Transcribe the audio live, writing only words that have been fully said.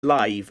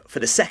live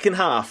for the second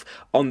half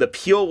on the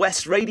Pure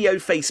West Radio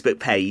Facebook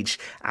page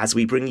as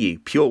we bring you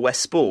Pure West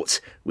Sport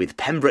with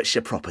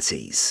Pembrokeshire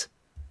Properties.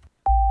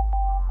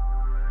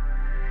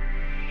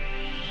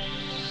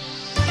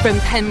 From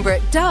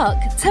Pembroke Dock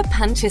to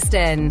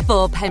Puncheston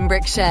for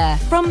Pembrokeshire.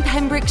 From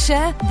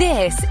Pembrokeshire,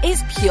 this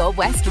is Pure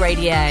West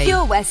Radio.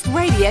 Pure West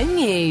Radio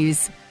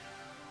News.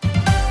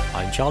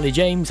 I'm Charlie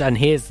James and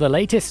here's the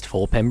latest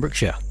for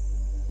Pembrokeshire.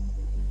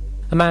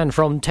 A man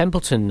from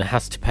Templeton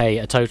has to pay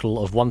a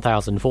total of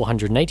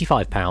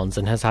 £1,485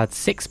 and has had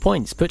 6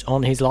 points put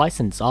on his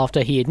licence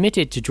after he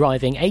admitted to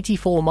driving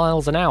 84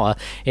 miles an hour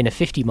in a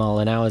 50 mile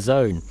an hour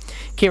zone.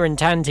 Kieran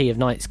Tanti of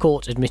Knights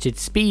Court admitted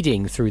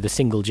speeding through the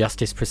single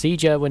justice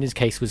procedure when his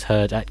case was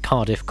heard at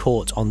Cardiff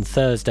Court on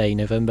Thursday,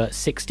 November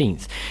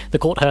 16th. The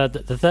court heard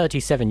that the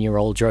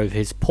 37-year-old drove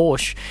his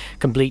Porsche,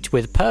 complete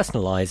with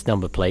personalised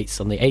number plates,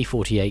 on the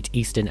A48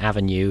 Eastern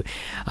Avenue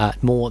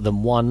at more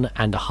than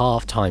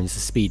 1.5 times the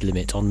speed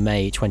limit on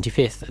May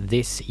 25th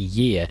this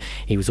year.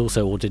 He was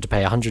also ordered to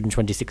pay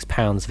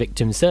 £126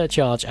 victim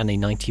surcharge and a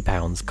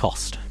 £90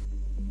 cost.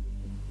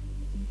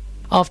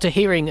 After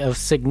hearing of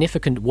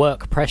significant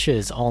work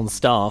pressures on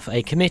staff,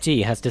 a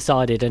committee has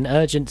decided an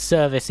urgent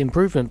service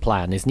improvement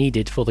plan is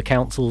needed for the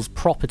council's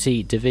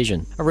property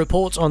division. A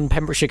report on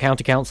Pembrokeshire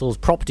County Council's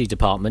property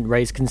department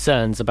raised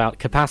concerns about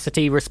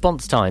capacity,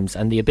 response times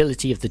and the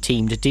ability of the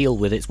team to deal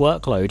with its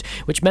workload,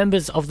 which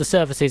members of the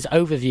Services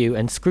Overview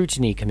and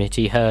Scrutiny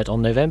Committee heard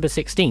on November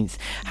 16th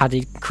had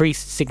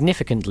increased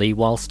significantly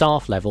while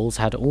staff levels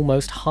had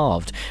almost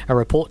halved. A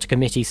report to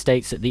committee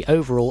states that the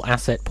overall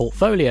asset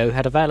portfolio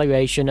had a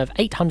valuation of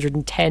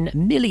 £810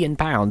 million,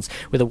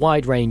 with a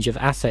wide range of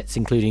assets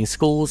including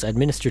schools,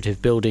 administrative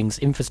buildings,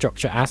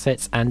 infrastructure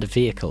assets and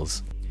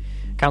vehicles.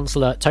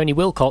 Councillor Tony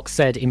Wilcox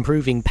said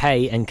improving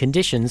pay and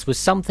conditions was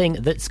something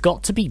that's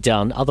got to be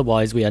done,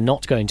 otherwise we are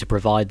not going to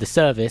provide the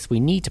service we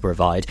need to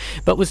provide,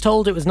 but was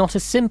told it was not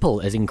as simple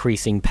as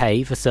increasing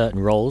pay for certain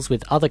roles,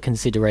 with other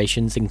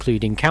considerations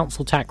including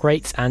council tax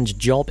rates and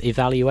job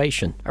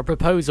evaluation. A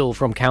proposal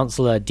from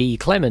Councillor D.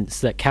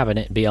 Clements that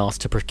Cabinet be asked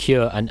to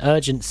procure an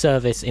urgent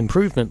service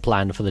improvement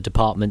plan for the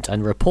department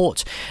and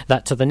report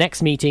that to the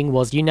next meeting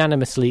was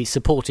unanimously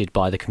supported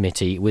by the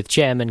committee, with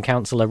Chairman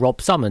Councillor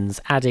Rob Summons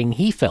adding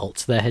he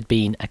felt there had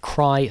been a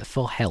cry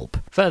for help.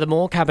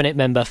 Furthermore, Cabinet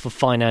Member for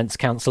Finance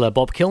Councillor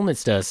Bob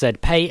Kilminster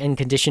said pay and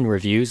condition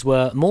reviews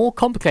were more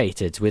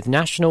complicated, with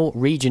national,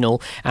 regional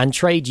and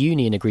trade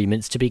union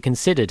agreements to be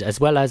considered,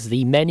 as well as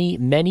the many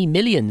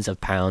millions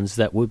of pounds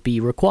that would be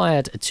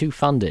required to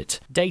fund it.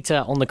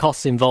 Data on the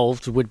costs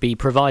involved would be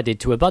provided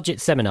to a budget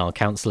seminar,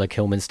 Councillor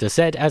Kilminster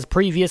said, as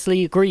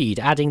previously agreed,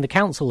 adding the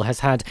council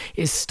has had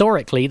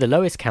historically the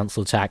lowest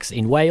council tax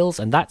in Wales,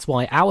 and that's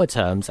why our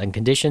terms and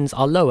conditions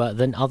are lower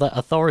than other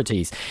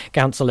authorities.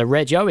 Councillor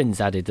Reg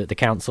Owens added that the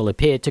council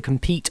appeared to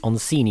compete on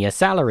senior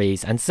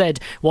salaries and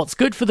said, "What's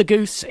good for the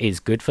goose is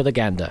good for the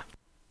gander."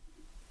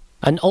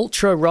 An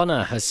ultra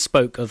runner has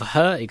spoke of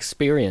her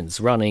experience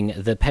running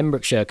the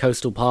Pembrokeshire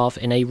Coastal Path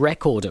in a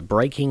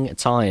record-breaking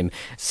time.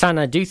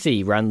 Sana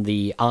Duthie ran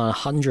the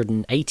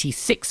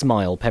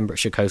 186-mile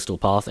Pembrokeshire Coastal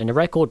Path in a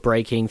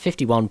record-breaking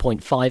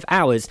 51.5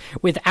 hours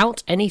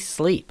without any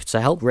sleep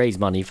to help raise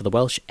money for the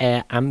Welsh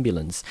Air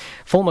Ambulance.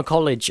 Former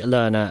college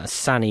learner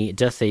Sani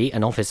Duthie,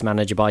 an office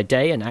manager by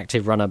day and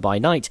active runner by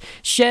night,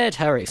 shared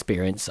her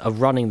experience of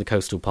running the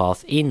Coastal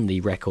Path in the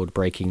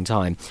record-breaking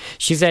time.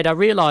 She said, "I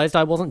realised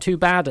I wasn't too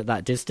bad at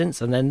that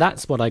distance, and then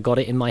that's what I got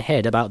it in my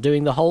head about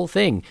doing the whole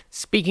thing."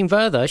 Speaking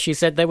further, she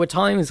said there were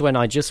times when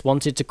I just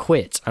wanted to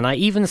quit, and I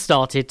even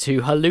started to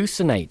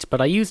hallucinate,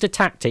 but I used a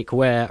tactic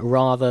where,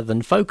 rather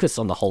than focus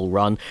on the whole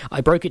run,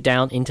 I broke it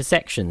down into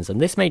sections, and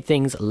this made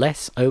things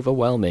less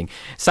overwhelming.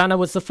 Sana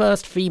was the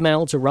first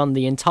female to run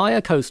the entire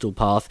Coastal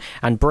Path,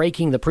 and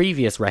breaking the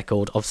previous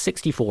record of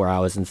 64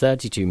 hours and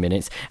 32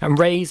 minutes, and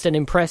raised an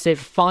impressive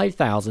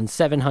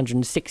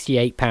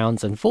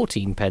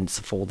 £5,768.14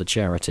 for the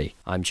charity.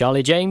 I'm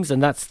Charlie James,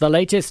 and that's the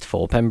latest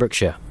for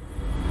Pembrokeshire.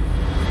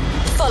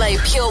 Follow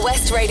Pure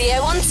West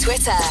Radio on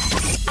Twitter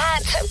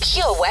at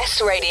Pure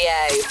West Radio.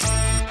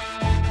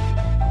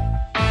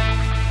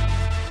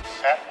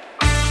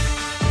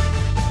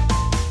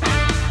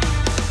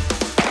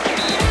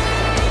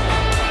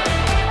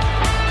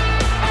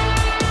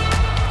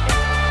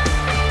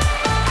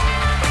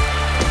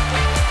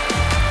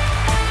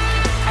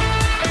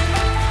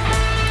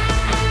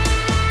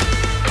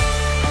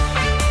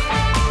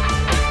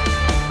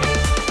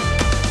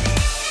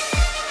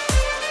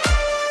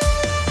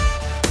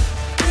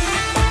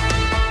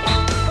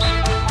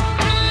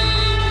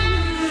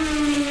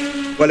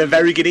 Well, a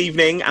very good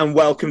evening and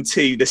welcome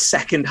to the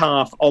second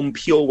half on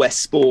Pure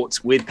West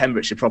Sport with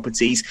Pembrokeshire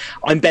Properties.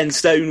 I'm Ben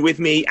Stone, with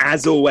me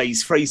as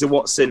always Fraser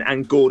Watson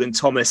and Gordon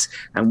Thomas,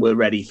 and we're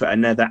ready for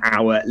another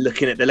hour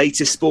looking at the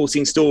latest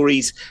sporting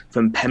stories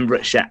from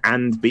Pembrokeshire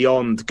and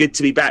beyond. Good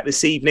to be back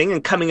this evening,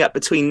 and coming up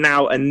between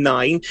now and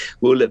 9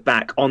 we'll look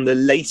back on the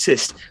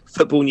latest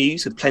football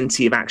news with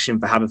plenty of action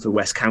for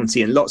Haverfordwest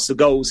County and lots of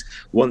goals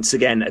once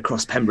again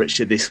across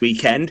Pembrokeshire this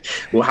weekend.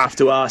 We'll have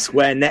to ask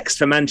where next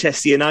for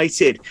Manchester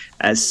United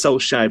as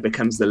Solskjaer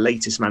becomes the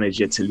latest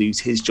manager to lose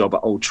his job at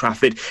Old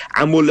Trafford.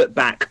 And we'll look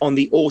back on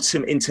the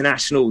autumn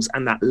internationals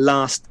and that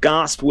last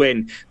gasp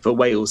win for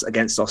Wales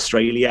against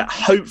Australia.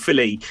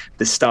 Hopefully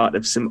the start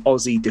of some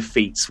Aussie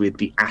defeats with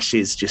the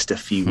Ashes just a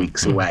few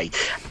weeks away.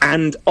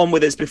 And on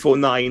with us before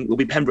 9 will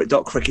be Pembroke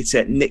Dock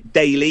cricketer Nick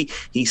Daly.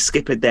 He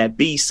skippered their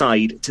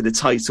B-side to the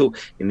title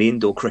in the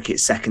indoor cricket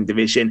second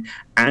division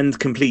and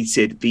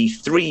completed the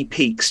Three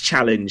Peaks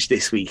Challenge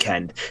this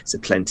weekend. So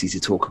plenty to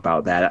talk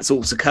about there. That's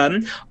all to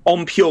come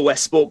on Pure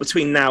West Sport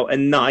between now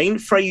and 9.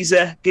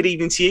 Fraser, good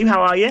evening to you.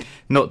 How are you?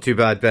 Not too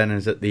bad, Ben. I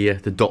was at the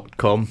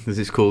 .com, as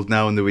it's called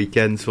now, on the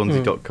weekend.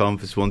 Swansea.com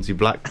for Swansea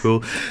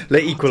Blackpool.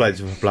 Late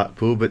equaliser for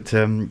Blackpool, but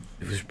it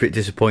was a bit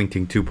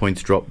disappointing. 2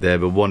 points dropped there,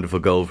 but wonderful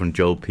goal from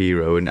Joel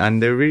Pirro.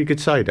 And they're a really good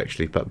side,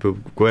 actually. But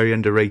very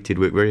underrated,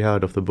 worked very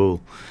hard off the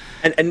ball.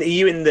 And are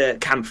you in the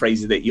camp,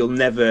 Fraser, that you'll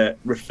never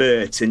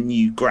refer to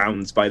new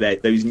grounds by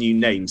those new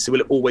names? So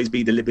will it always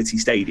be the Liberty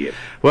Stadium?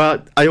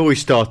 Well, I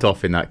always start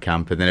off in that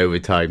camp, and then over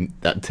time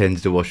that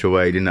tends to wash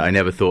away, didn't it? I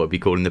never thought I'd be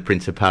calling the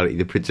Principality.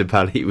 The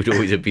Principality would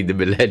always have been the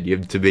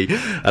Millennium to me.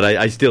 And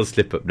I still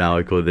slip up now.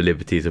 I call it the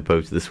Liberty as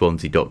opposed to the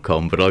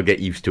Swansea.com, but I'll get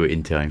used to it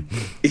in time.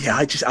 Yeah,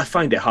 I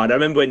find it hard. I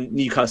remember when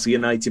Newcastle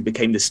United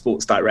became the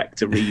Sports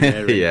Direct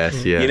Arena.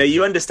 Yes, yeah. You know,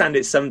 you understand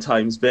it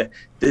sometimes, but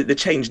the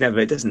change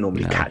it doesn't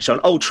normally catch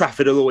on. Old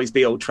Trafford will always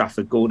be Old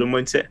Trafford, Gordon,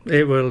 won't it?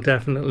 It will,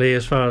 definitely,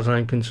 as far as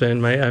I'm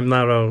concerned, mate. I'm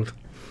that old.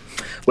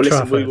 Well,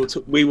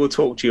 listen, we will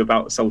talk to you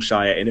about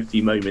Solskjaer in a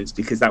few moments,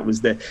 because that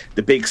was the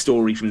big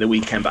story from the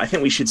weekend. But I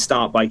think we should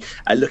start by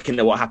looking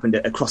at what happened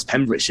across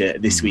Pembrokeshire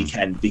this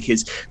weekend,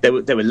 because there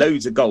were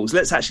loads of goals.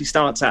 Let's actually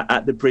start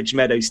at the Bridge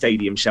Meadow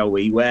Stadium, shall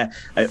we? Where,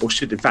 or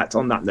should, in fact,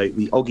 on that note,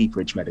 the Oggy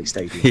Bridge Meadow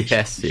Stadium.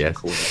 Yes.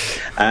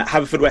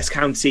 Haverfordwest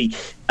County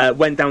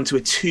went down to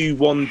a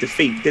 2-1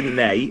 defeat, didn't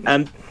they?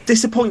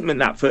 Disappointment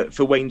that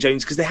for Wayne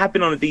Jones, because they have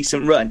been on a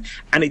decent run,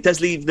 and it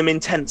does leave them in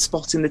 10th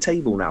spot in the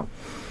table now.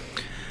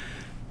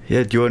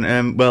 Yeah, do you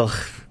want? Well,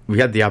 we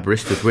had the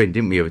Aberystwyth win,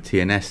 didn't we, over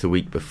TNS the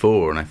week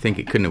before, and I think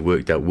it couldn't have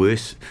worked out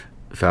worse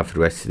for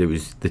Haverfordwest. It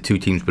was the two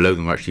teams below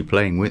them were actually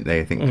playing, weren't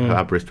they? I think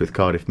Aberystwyth,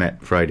 Cardiff met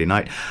Friday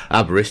night.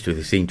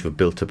 Aberystwyth seemed to have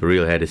built up a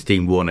real head of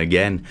steam, won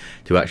again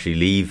to actually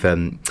leave.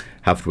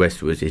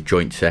 Haverfordwest was his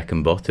joint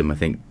second bottom. I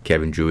think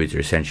Kevin Druids are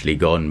essentially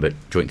gone, but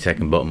joint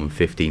second bottom on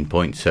 15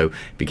 points. So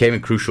it became a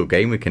crucial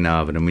game with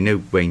Carnarvon. And we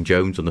know Wayne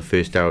Jones on the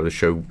first hour of the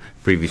show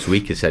previous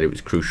week has said it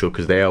was crucial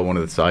because they are one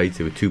of the sides.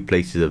 They were 2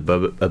 places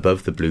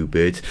above the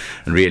Bluebirds.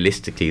 And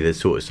realistically, the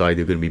sort of side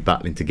they're going to be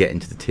battling to get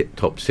into the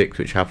top 6,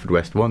 which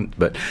Haverfordwest want.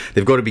 But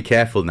they've got to be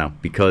careful now,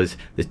 because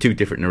there's 2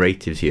 different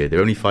narratives here.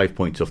 They're only 5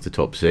 points off the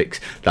top 6.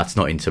 That's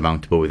not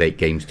insurmountable with 8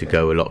 games to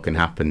go. A lot can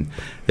happen.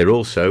 They're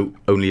also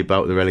only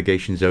about the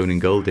relegation zone and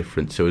goal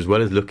difference. So as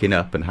well as looking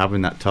up and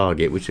having that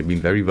target, which they've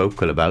been very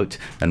vocal about,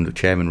 and the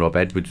chairman Rob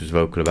Edwards was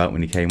vocal about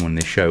when he came on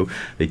this show,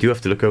 they do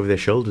have to look over their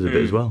shoulders a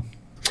bit as well.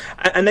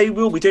 And they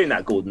will be doing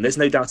that, Gordon. There's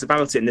no doubt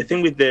about it. And the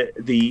thing with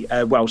the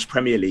Welsh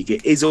Premier League,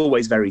 it is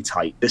always very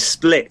tight. The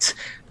split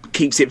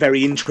keeps it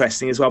very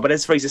interesting as well. But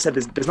as Fraser said,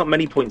 there's not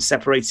many points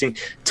separating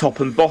top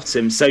and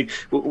bottom. So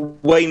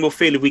Wayne will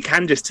feel if we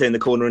can just turn the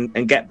corner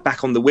and get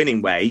back on the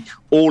winning way,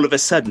 all of a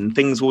sudden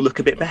things will look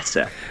a bit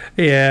better.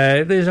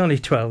 Yeah, there's only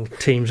 12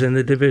 teams in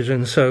the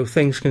division, so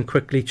things can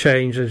quickly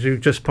change, as you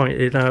just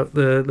pointed out,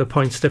 the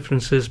points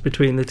differences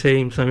between the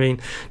teams. I mean,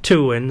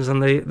 2 wins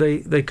and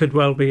they could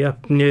well be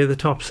up near the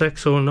top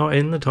 6 or not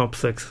in the top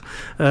 6.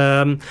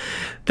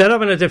 They're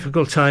having a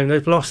difficult time.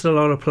 They've lost a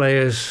lot of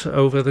players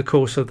over the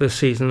course of this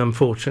season,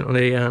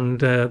 unfortunately, and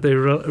they're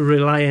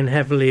relying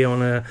heavily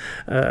on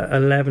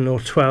 11 or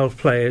 12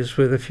 players,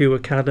 with a few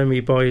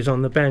academy boys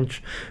on the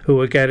bench who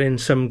are getting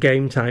some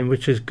game time,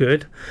 which is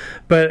good.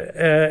 But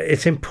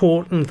it's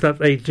important that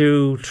they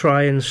do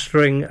try and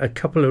string a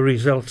couple of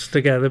results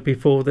together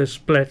before this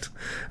split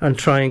and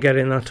try and get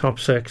in that top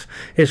 6.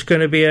 It's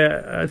going to be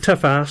a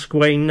tough ask.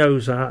 Wayne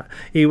knows that.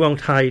 He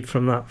won't hide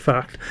from that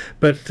fact.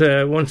 But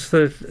once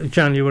the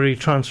January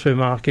transfer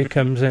market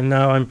comes in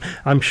now,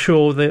 I'm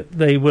sure that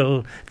they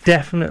will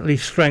definitely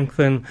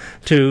strengthen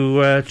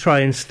to try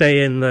and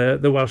stay in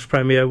the Welsh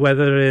Premier,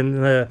 whether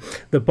in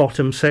the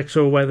bottom 6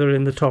 or whether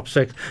in the top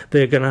 6.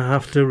 They're going to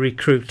have to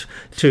recruit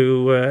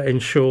to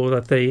ensure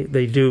that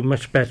they do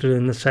much better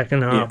in the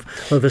second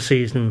half of the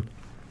season.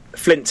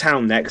 Flint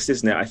Town next,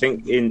 isn't it? I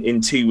think in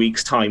 2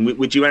 weeks' time.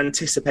 Would you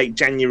anticipate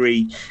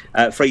January,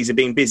 Fraser,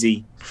 being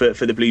busy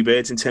for the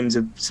Bluebirds in terms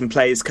of some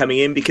players coming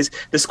in? Because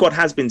the squad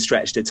has been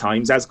stretched at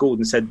times. As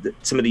Gordon said, that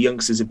some of the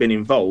youngsters have been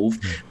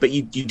involved, but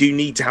you do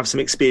need to have some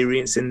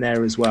experience in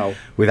there as well.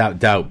 Without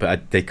doubt,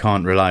 but they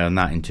can't rely on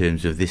that in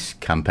terms of this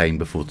campaign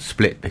before the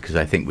split, because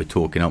I think we're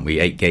talking, aren't we,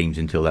 8 games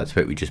until that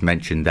split. We just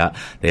mentioned that.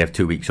 They have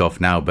 2 weeks off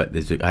now, but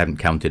I haven't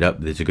counted up.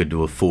 There's a good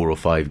 4 or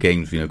 5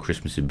 games. You know,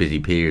 Christmas is a busy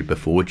period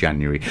before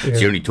January. Yeah.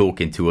 So you're only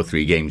talking 2 or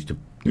 3 games to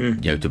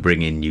to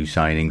bring in new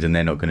signings, and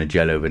they're not going to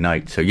gel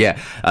overnight. So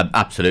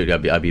absolutely,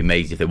 I'd be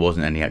amazed if there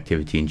wasn't any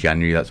activity in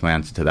January. That's my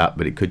answer to that.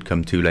 But it could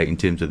come too late in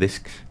terms of this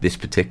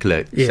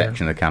particular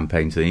section of the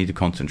campaign. So they need to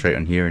concentrate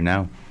on here and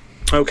now.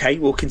 OK,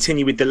 we'll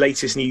continue with the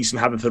latest news from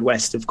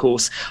Haverfordwest, of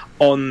course,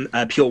 on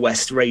Pure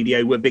West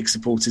Radio. We're big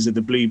supporters of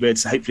the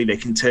Bluebirds, so hopefully they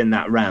can turn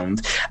that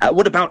round.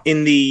 What about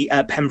in the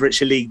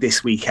Pembrokeshire League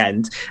this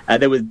weekend?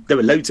 There were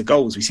loads of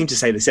goals. We seem to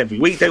say this every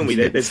week, don't we?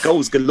 There's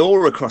goals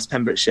galore across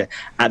Pembrokeshire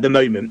at the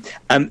moment.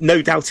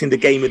 No doubt in the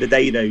game of the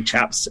day, though,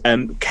 chaps.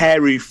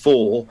 Carew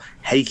 4,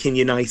 Hakin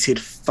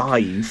United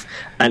 5.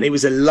 And it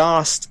was a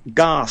last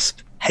gasp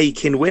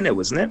Hakin winner,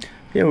 wasn't it?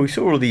 Yeah, we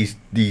saw all these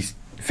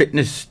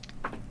fitness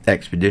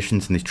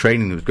expeditions and this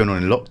training that was going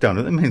on in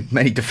lockdown. I mean,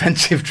 many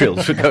defensive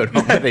drills were going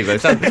on, weren't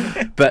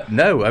they? But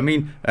no, I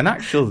mean,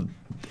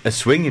 a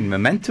swing in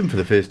momentum for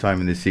the first time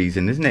in the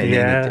season, isn't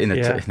it? In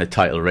a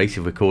title race,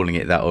 if we're calling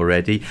it that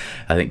already.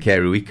 I think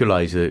Carew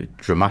equalised a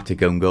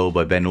dramatic own goal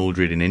by Ben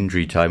Aldred in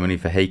injury time, only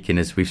for Hakin,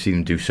 as we've seen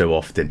him do so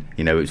often.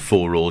 You know, it's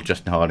 4-all.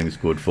 Justin Harding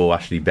scored 4.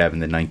 Ashley Bevan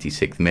the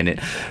 96th minute.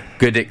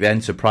 Goodwick then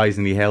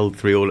surprisingly held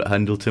 3-all at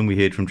Hundleton. We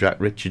heard from Jack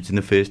Richards in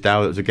the first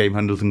hour. That was a game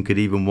Hundleton could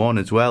even won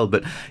as well.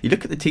 But you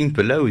look at the teams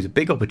below, it's a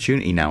big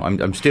opportunity now.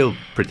 I'm still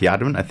pretty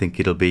adamant. I think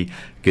it'll be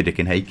Goodwick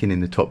and Hakin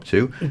in the top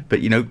 2. But,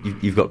 you know,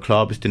 you've got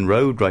Clarbeston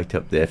Road right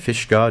up there.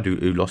 Fishguard,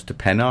 who lost to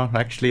Pennar,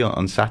 actually,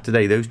 on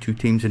Saturday. Those 2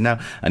 teams are now...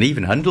 And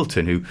even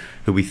Hundleton,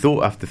 who we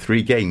thought after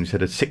 3 games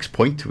had a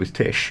 6-pointer with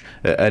Tish,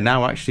 are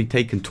now actually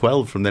taken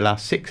 12 from their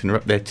last 6 and are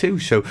up there too.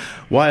 So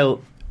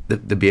while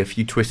there'll be a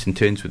few twists and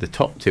turns with the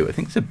top 2, I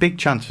think it's a big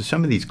chance for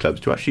some of these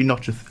clubs to actually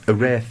notch a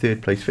rare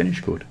third-place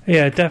finish, Gord.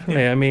 Yeah,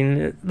 definitely. I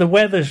mean, the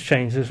weather's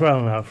changed as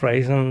well now,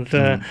 Fraser, and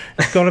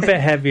it's got a bit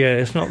heavier.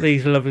 It's not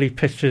these lovely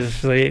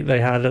pitches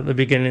they had at the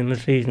beginning of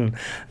the season.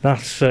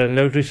 That's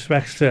no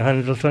disrespect to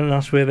Hundleton.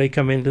 That's where they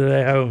come into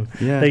their home.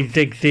 Yeah. They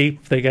dig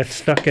deep, they get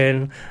stuck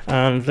in,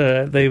 and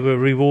they were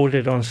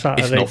rewarded on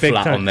Saturday. It's not big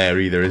flat time. On there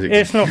either, is it?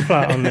 It's not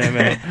flat on there,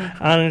 mate.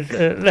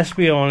 And let's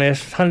be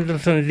honest,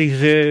 Hundleton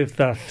deserved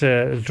that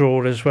draw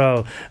as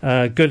well.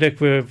 Goodwick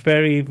were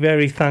very,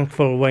 very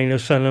thankful Wayne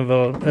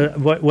O'Sullivan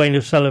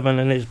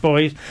and his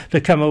boys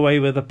to come away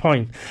with a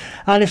point,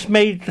 and it's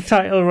made the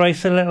title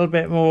race a little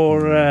bit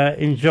more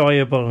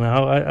enjoyable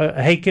now.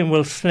 Hakin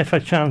will sniff a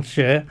chance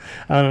here,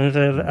 and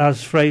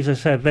as Fraser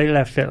said, they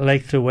left it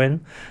late to win.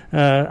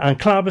 And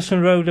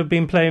Clarbeston Road have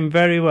been playing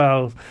very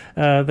well.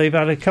 They've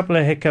had a couple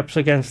of hiccups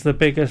against the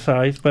bigger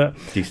sides, but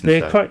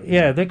they're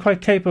quite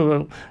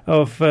capable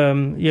of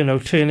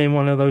turning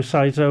one of those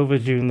sides over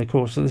during the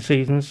course of the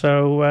season.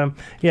 So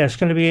it's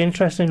going to be an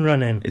interesting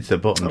run-in. It's the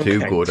bottom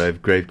 2, Gord, I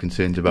have grave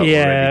concerns about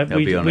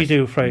already. We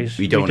do, Fraser.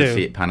 We don't want to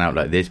see it pan out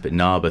like this, but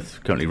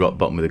Narberth currently rock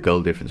bottom with a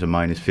goal difference of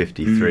minus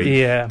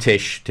 53.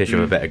 Tish have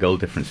a better goal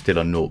difference, still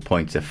on 0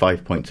 points. They're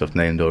 5 points off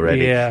named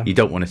already. You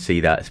don't want to see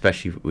that,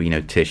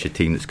 especially Tish, a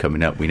team that's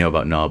coming up. We know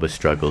about Narberth's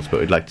struggles, but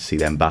we'd like to see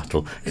them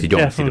battle, because you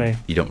don't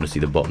want to see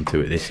the bottom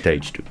 2 at this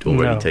stage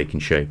already taking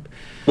shape.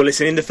 Well,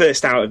 listen, in the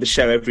first hour of the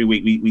show every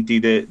week, we do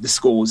the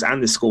scores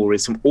and the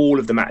scorers from all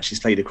of the matches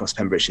played across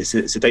Pembrokeshire,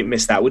 so don't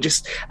miss that. We'll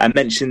just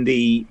mention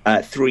the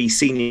 3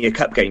 senior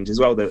cup games as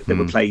well that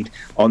were played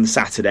on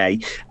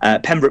Saturday.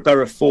 Pembroke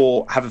Borough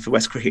 4,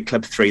 Haverfordwest Cricket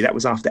Club 3, that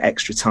was after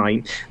extra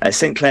time.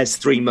 St Clair's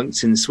 3,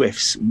 Monkton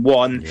Swifts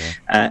 1,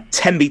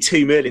 Tenby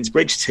 2, Merlin's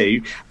Bridge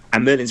 2,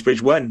 and Merlin's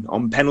Bridge won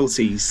on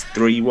penalties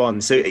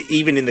 3-1. So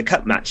even in the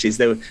cup matches,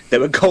 there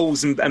were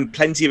goals and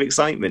plenty of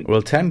excitement.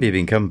 Well, Tenby have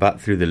been coming back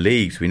through the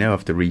leagues. We know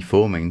after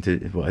reforming to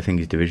what I think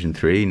is Division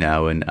 3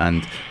 now,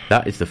 and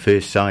that is the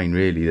first sign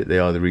really that they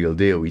are the real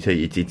deal. We say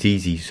it's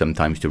easy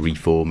sometimes to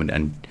reform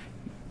and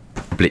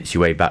blitz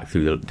your way back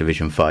through the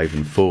Division 5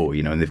 and 4,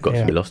 and they've got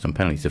to be lost on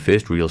penalties. The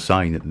first real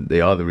sign that they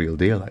are the real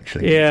deal,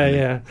 actually.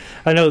 Yeah.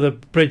 I know the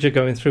Bridge are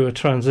going through a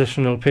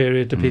transitional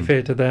period, to be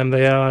fair to them.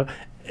 They are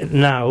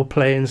now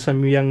playing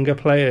some younger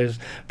players,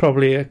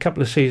 probably a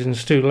couple of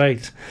seasons too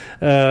late.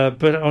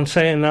 But on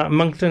saying that,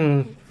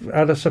 Monkton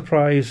had a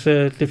surprise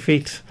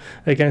defeat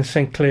against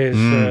St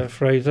Clair's,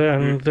 Fraser,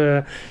 and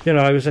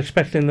I was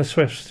expecting the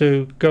Swifts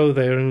to go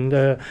there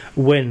and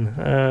win,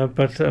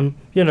 but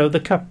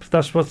the cup,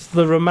 that's what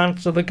the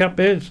romance of the cup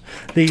is.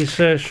 These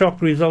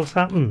shock results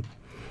happen.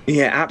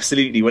 Yeah,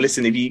 absolutely. Well,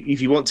 listen, if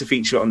you want to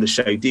feature on the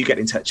show, do get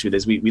in touch with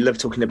us. We love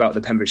talking about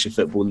the Pembrokeshire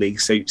Football League,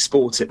 so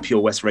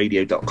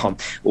sport@purewestradio.com,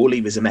 or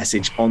leave us a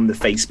message on the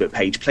Facebook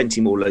page. Plenty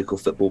more local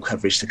football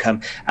coverage to come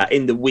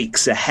in the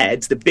weeks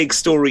ahead. The big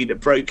story that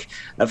broke,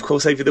 of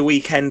course, over the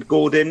weekend,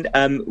 Gordon,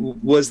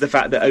 was the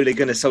fact that Ole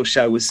Gunnar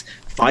Solskjaer was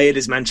fired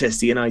as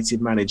Manchester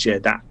United manager.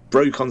 That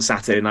broke on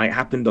Saturday night,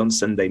 happened on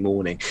Sunday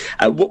morning.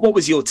 What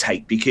was your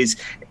take? Because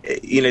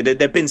there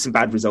have been some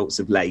bad results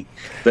of late,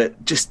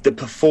 but just the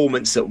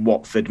performance at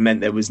Watford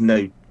meant there was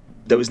no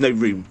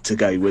room to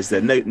go, was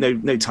there?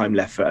 No time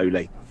left for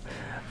Ole.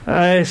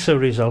 It's a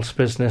results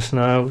business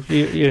now.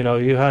 You know,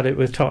 you had it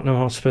with Tottenham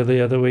Hotspur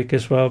the other week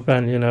as well,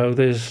 Ben. You know,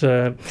 there's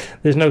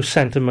no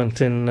sentiment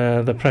in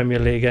the Premier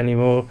League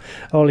anymore.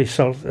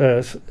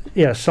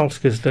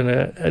 Solskjaer's done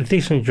a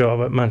decent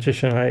job at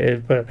Manchester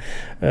United, but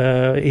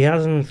he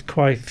hasn't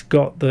quite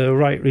got the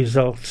right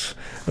results.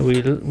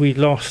 We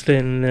lost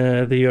in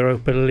the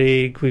Europa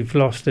League. We've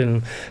lost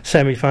in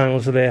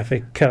semi-finals of the FA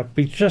Cup.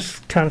 We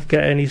just can't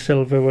get any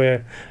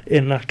silverware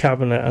in that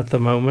cabinet at the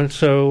moment.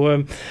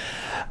 So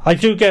I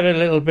do get a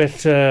little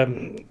bit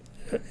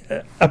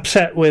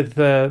upset with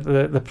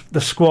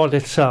the squad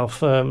itself.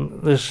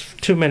 There's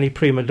too many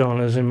prima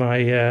donnas in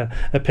my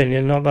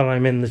opinion. Not that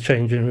I'm in the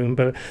changing room,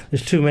 but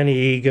there's too many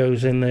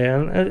egos in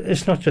there. And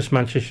it's not just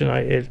Manchester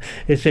United,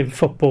 it's in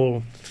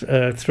football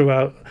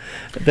throughout.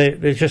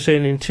 They're just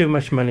earning too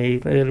much money.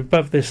 They're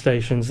above their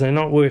stations. They're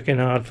not working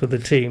hard for the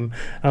team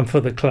and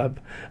for the club.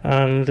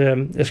 And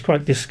it's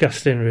quite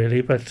disgusting, really,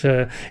 but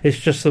it's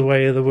just the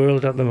way of the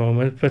world at the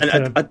moment.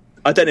 But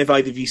I don't know if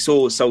either of you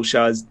saw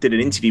Solskjaer did an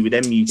interview with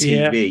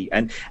MUTV,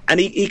 and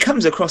he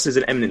comes across as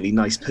an eminently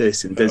nice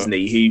person, doesn't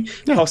he?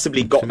 Who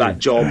possibly got that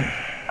job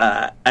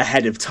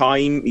ahead of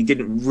time. He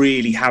didn't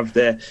really have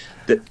the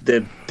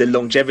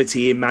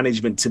longevity in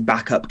management to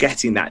back up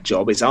getting that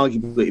job. It's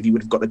arguable if he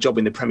would have got the job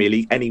in the Premier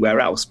League anywhere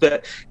else.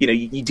 But you know,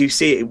 you do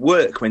see it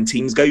work when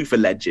teams go for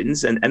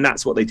legends, and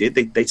that's what they did.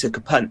 They took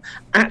a punt.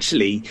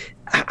 Actually,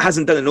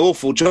 hasn't done an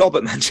awful job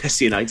at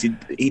Manchester United.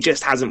 He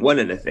just hasn't won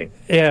anything.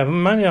 Yeah,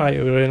 Man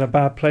United were in a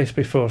bad place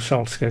before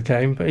Solskjaer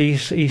came, but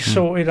he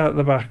sorted out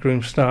the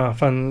backroom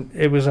staff, and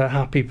it was a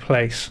happy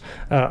place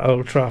at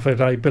Old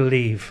Trafford, I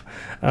believe.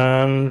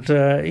 And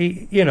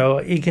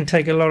he can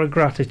take a lot of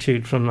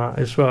gratitude from that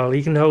as well.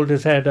 He can hold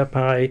his head up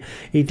high.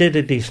 He did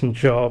a decent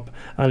job,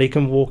 and he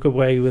can walk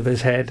away with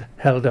his head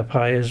held up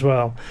high as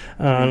well.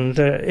 And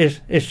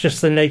it's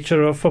just the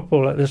nature of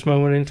football at this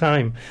moment in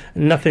time.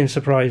 Nothing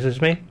surprises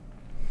me.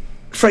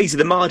 Fraser,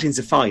 the margins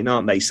are fine,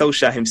 aren't they?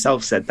 Solskjaer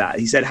himself said that.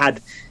 He said, had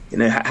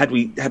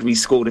we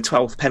scored a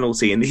 12th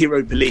penalty in the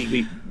Europa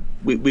League,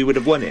 we would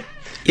have won it.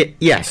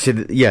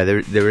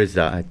 There is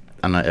that,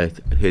 and I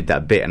heard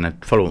that bit, and I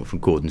follow up from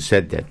Gordon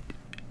said that.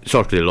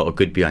 Solskjaer did a lot of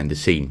good behind the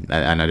scene,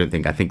 and I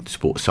think the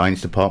sports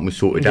science department was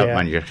sorted out.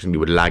 Manchester United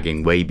were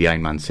lagging way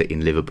behind Man City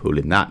and Liverpool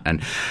in that,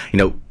 and you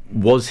know.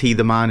 Was he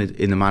the man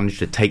in the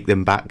manager to take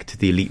them back to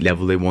the elite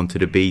level they wanted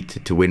to be,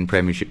 to win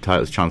Premiership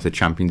titles, chance of the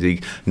Champions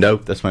League? No,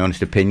 that's my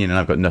honest opinion, and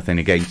I've got nothing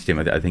against him.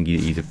 I think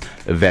he's a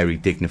very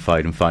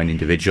dignified and fine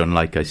individual, and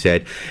like I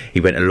said, he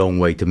went a long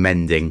way to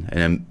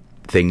mending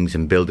things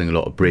and building a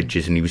lot of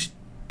bridges, and he was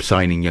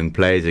signing young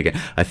players again.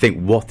 I think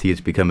what he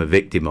has become a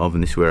victim of,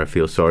 and this is where I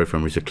feel sorry for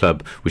him, is a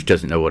club which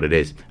doesn't know what it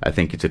is. I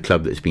think it's a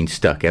club that's been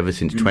stuck ever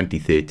since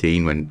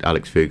 2013 when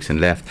Alex Ferguson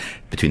left,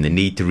 between the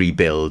need to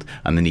rebuild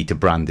and the need to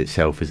brand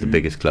itself as the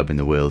biggest club in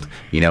the world.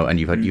 You know, and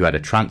you had a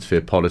transfer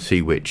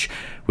policy which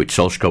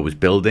Solskjaer was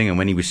building, and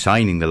when he was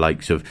signing the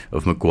likes of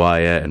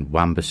Maguire and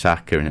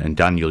Wan-Bissaka and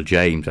Daniel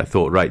James, I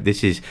thought, right,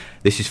 this is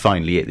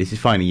finally it. This is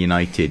finally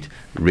United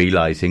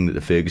realising that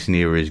the Ferguson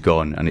era is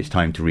gone and it's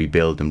time to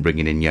rebuild and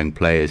bringing in young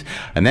players.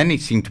 And then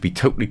it seemed to be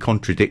totally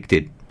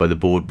contradicted by the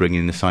board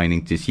bringing in the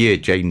signings this year.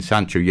 Jadon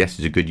Sancho, yes,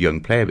 is a good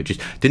young player, but just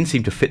didn't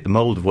seem to fit the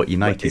mould of what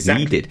United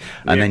needed.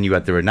 And then you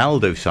had the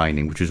Ronaldo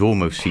signing, which was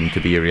almost seemed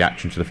to be a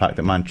reaction to the fact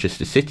that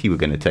Manchester City were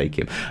going to take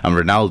him. And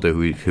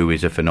Ronaldo, who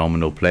is a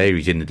phenomenal player,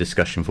 he's in the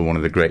discussion for one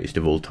of the greatest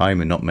of all time,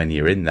 and not many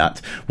are in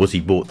that. Was he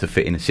bought to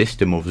fit in a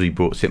system, or was he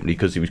bought simply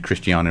because he was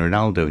Cristiano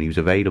Ronaldo and he was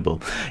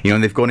available? You know,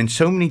 and they've gone in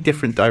so many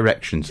different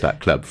directions, that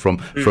club, from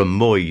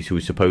Moyes, who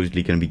was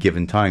supposedly going to be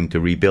given time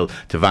to rebuild,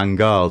 to Van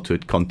Gaal, to a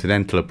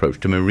continental approach,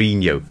 to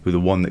Mourinho, who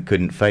the one that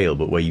couldn't fail,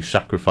 but where you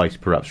sacrifice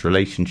perhaps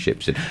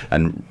relationships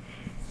and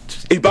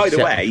who by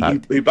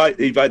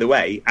the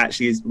way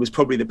actually was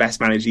probably the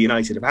best manager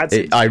United have had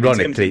since,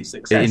 ironically,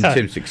 in terms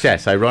of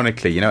success,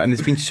 ironically, you know. And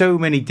there's been so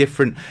many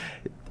different,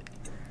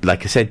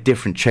 like I said,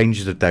 different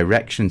changes of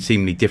direction,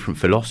 seemingly different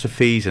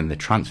philosophies, and the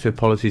transfer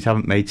policies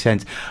haven't made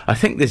sense. I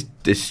think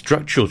there's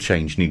structural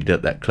change needed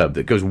at that club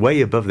that goes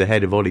way above the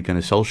head of Ole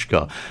Gunnar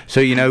Solskjaer.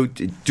 So, you know,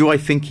 do I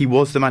think he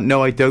was the man?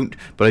 No, I don't,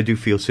 but I do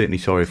feel certainly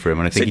sorry for him,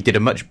 and I think he did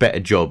a much better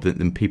job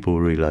than people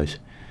realise.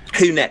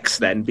 Who next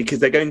then? Because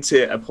they're going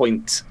to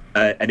appoint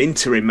an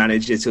interim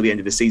manager till the end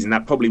of the season.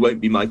 That probably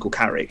won't be Michael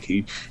Carrick,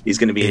 who is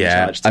going to be in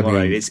charge tomorrow.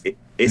 I mean,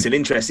 it's an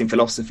interesting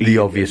philosophy. The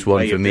obvious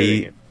one for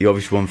me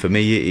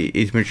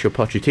is Mauricio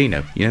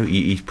Pochettino. You know,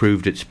 he's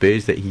proved at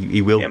Spurs that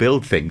he will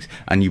build things,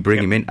 and you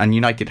bring him in, and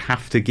United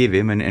have to give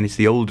him, and it's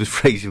the oldest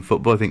phrase in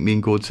football. I think me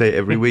and Gord say it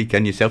every week,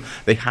 and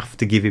yourself. They have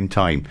to give him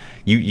time.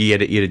 You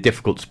had a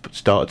difficult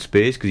start at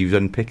Spurs because he was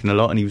unpicking a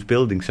lot and he was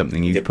building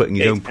something. He was putting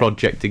his own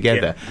project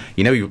together.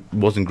 You know, he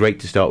wasn't great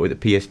to start with at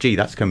PSG.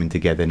 That's coming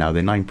together now.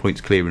 They're 9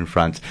 points clear in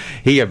France.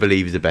 He, I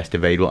believe, is the best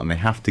available, and they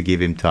have to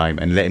give him time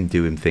and let him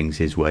do thim things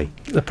his way.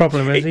 The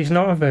problem is he's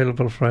not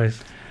available,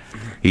 Fraser.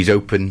 he's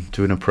open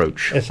to an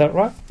approach. Is that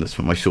right? That's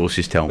what my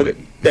sources tell me.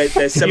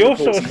 There's some Your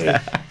reports. sources?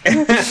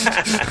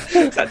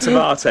 Is that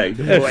tomato?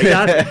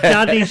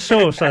 Daddy's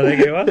sauce, I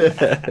think it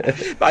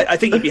was. But I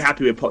think you'd be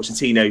happy with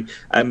Pochettino,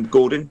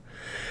 Gordon.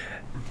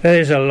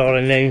 There's a lot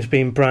of names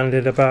being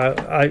branded about.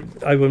 I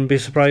wouldn't be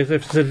surprised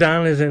if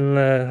Zidane is in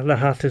the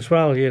hat as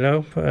well, you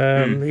know.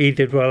 He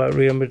did well at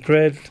Real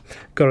Madrid,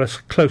 got a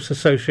close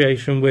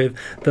association with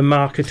the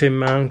marketing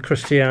man,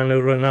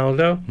 Cristiano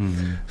Ronaldo.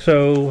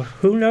 So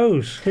who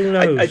knows? Who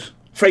knows?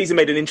 Fraser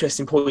made an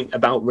interesting point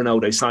about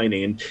Ronaldo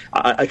signing, and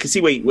I can see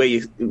where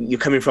you're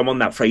coming from on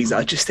that, Fraser.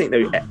 I just think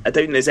I don't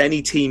think there's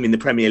any team in the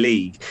Premier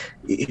League,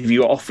 if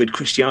you offered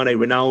Cristiano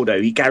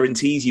Ronaldo, he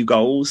guarantees you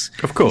goals.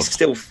 Of course. He's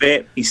still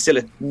fit. He's still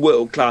a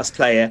world-class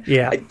player.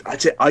 Yeah.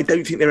 I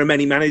don't think there are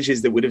many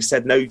managers that would have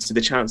said no to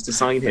the chance to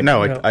sign him.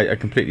 No, I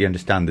completely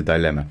understand the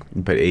dilemma,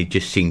 but it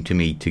just seemed to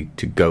me to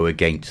go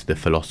against the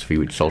philosophy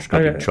which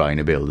Solskjaer had been trying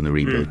to build in the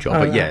rebuild job.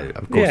 But yeah,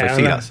 of course, I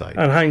see that side.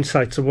 And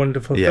hindsight's a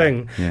wonderful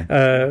thing. Yeah.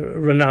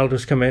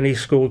 Ronaldo's come in, he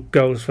scored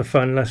goals for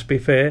fun, let's be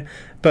fair.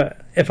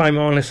 But if I'm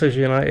honest as a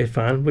United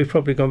fan, we've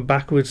probably gone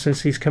backwards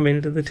since he's come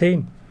into the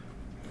team.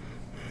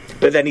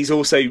 But then he's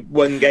also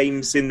won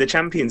games in the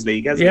Champions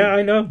League, hasn't he? Yeah,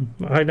 I know.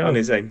 On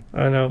his own.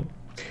 I know.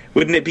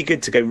 Wouldn't it be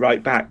good to go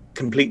right back,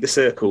 complete the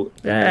circle,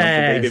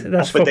 and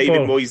offer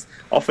David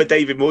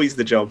Moyes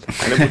the job,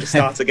 and then we'll just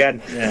start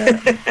again?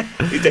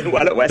 He's doing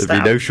well at West Ham.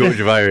 There'd be no shortage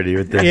of irony,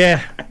 would there?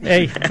 Yeah,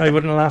 hey, I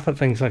wouldn't laugh at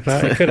things like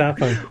that. It could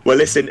happen. Well,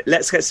 listen,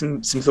 let's get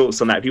some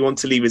thoughts on that. If you want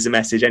to leave us a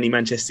message, any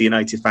Manchester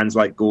United fans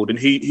like Gordon,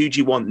 who do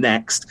you want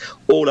next?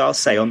 All I'll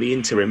say on the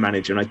interim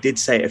manager, and I did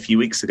say it a few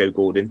weeks ago,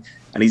 Gordon,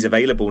 and he's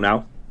available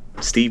now,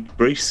 Steve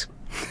Bruce.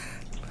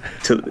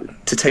 To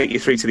take you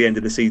through to the end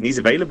of the season. He's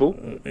available.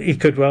 He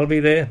could well be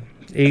there.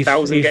 He's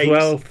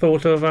well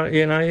thought of at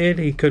United.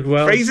 He could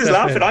well. Fraser's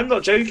laughing. I'm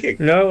not joking.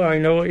 No, I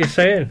know what you're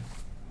saying.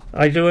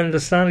 I do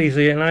understand. He's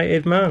a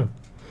United man.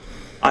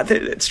 I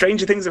think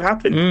stranger things have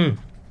happened.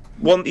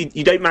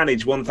 You don't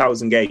manage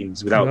 1,000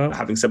 games without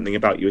having something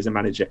about you as a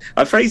manager.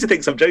 Fraser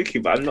thinks I'm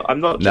joking, but I'm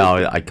not joking.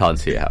 No, I can't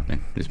see it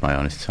happening. Is my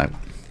honest time.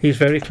 He's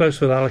very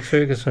close with Alex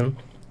Ferguson.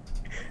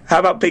 How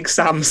about Big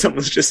Sam?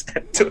 Someone's just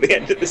said till the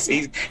end of the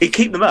season. He'd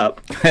keep them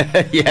up.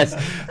 Yes,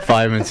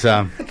 Fireman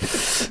Sam.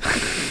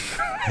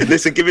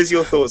 Listen, give us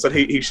your thoughts on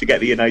who should get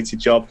the United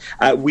job.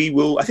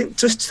 We'll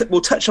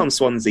touch on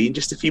Swansea in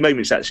just a few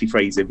moments, actually,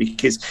 Fraser,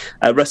 because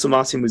Russell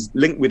Martin was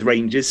linked with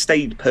Rangers,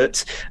 stayed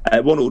put,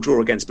 1-1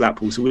 draw against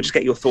Blackpool. So we'll just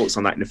get your thoughts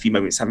on that in a few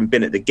moments, having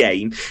been at the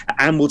game.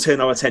 And we'll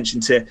turn our attention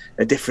to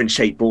a different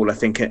shaped ball, I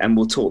think, and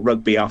we'll talk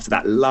rugby after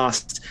that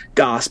last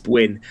gasp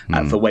win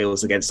for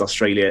Wales against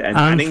Australia.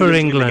 And for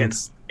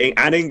England.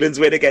 And England's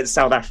win against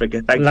South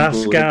Africa. Thank you,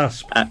 last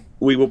gasp.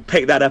 We will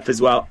pick that up as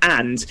well,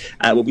 and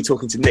we'll be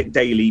talking to Nick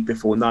Daly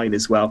before 9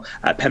 as well.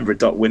 Pembroke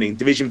Dock winning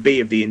Division B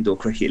of the Indoor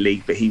Cricket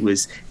League, but he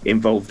was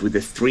involved with the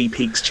Three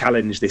Peaks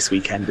Challenge this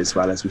weekend as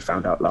well, as we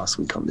found out last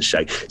week on the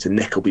show. So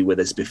Nick will be with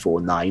us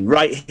before 9,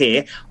 right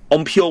here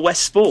on Pure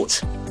West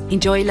Sport.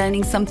 Enjoy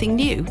learning something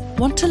new?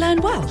 Want to learn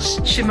Welsh?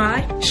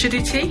 Shemai,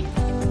 Shuduti?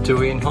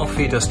 Dwi'n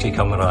hoffi dysgu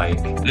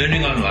Cymraeg.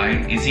 Learning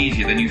online is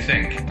easier than you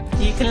think.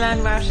 You can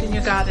learn Welsh in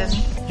your garden.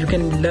 You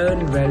can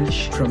learn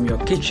Welsh from your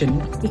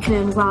kitchen. You can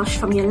learn Welsh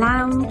from your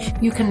lounge.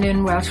 You can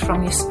learn Welsh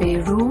from your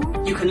spare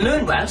room. You can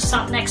learn Welsh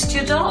sat next to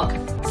your dog.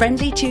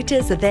 Friendly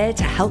tutors are there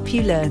to help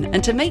you learn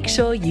and to make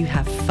sure you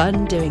have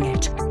fun doing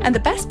it. And the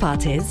best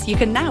part is, you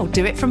can now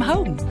do it from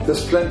home.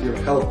 There's plenty of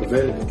help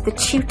available. The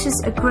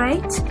tutors are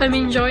great. I'm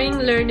enjoying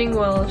learning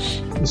Welsh.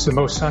 It's the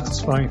most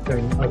satisfying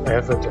thing I've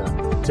ever done.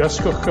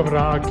 Dysgwch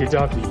Cymraeg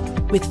gyda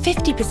fi. With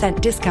 50%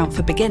 discount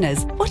for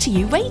beginners, what are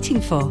you waiting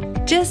for?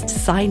 Just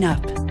sign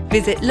up.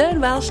 Visit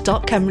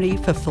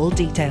learnwelsh.cymru for full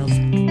details.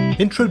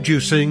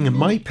 Introducing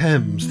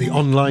MyPems, the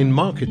online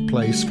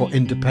marketplace for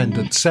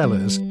independent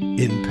sellers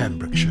in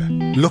Pembrokeshire.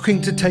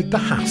 Looking to take the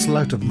hassle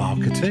out of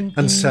marketing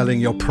and selling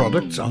your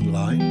products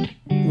online?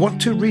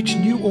 Want to reach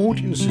new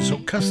audiences or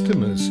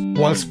customers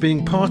whilst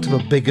being part of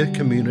a bigger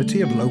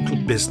community of local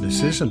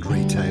businesses and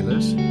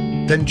retailers?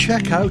 Then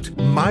check out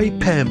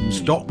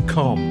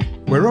mypems.com.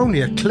 We're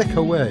only a click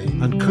away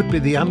and could be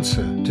the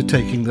answer to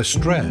taking the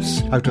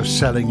stress out of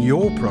selling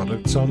your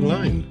products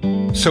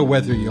online. So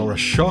whether you're a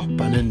shop,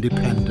 an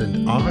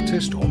independent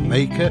artist or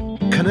maker,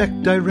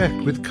 connect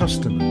direct with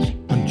customers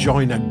and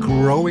join a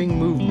growing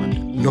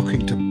movement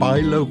looking to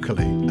buy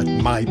locally at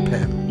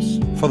MyPems.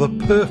 For the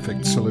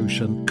perfect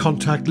solution,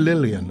 contact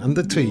Lillian and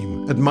the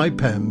team at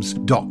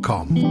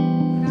mypems.com.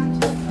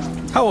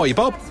 How are you,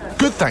 Bob?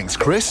 Good, thanks,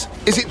 Chris.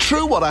 Is it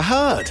true what I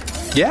heard?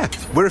 Yeah,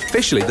 we're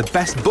officially the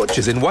best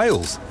butchers in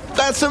Wales.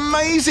 That's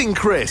amazing,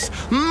 Chris.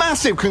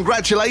 Massive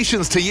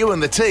congratulations to you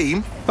and the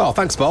team. Oh,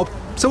 thanks, Bob.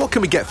 So what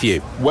can we get for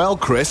you? Well,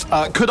 Chris,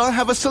 could I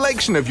have a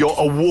selection of your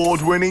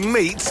award-winning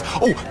meats?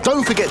 Oh,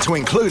 don't forget to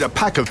include a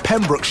pack of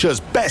Pembrokeshire's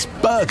best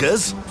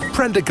burgers.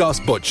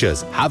 Prendergast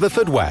Butchers,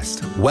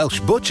 Haverfordwest, Welsh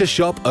Butcher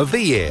Shop of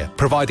the Year,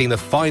 providing the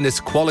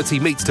finest quality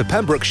meats to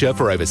Pembrokeshire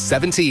for over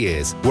 70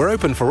 years. We're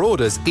open for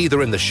orders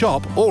either in the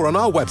shop or on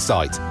our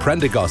website,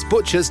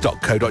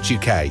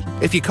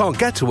 prendergastbutchers.co.uk. If you can't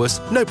get to us,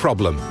 no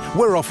problem.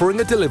 We're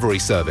offering a delivery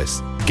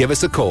service. Give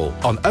us a call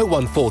on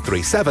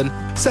 01437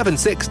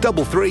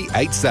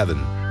 763387.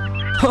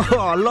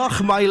 Oh,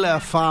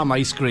 Lochmeyler Farm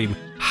Ice Cream.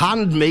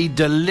 Handmade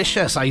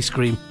delicious ice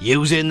cream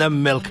using the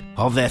milk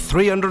of their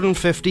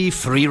 350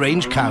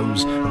 free-range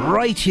cows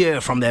right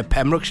here from their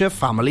Pembrokeshire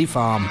family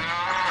farm.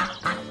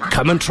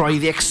 Come and try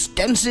the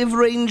extensive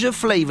range of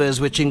flavours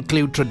which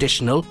include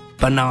traditional,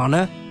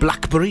 banana,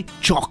 blackberry,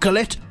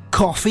 chocolate,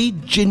 coffee,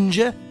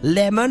 ginger,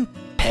 lemon,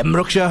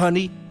 Pembrokeshire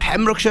honey,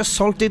 Pembrokeshire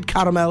salted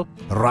caramel,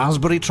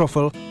 raspberry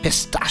truffle,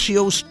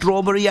 pistachio,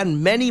 strawberry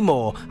and many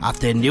more at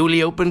their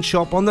newly opened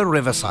shop on the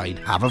Riverside,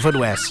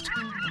 Haverfordwest.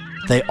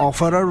 They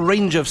offer a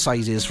range of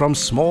sizes from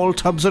small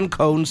tubs and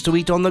cones to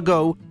eat on the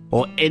go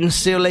or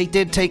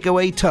insulated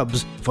takeaway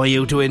tubs for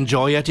you to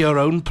enjoy at your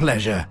own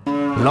pleasure.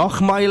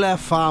 Lochmeyler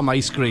Farm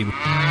Ice Cream.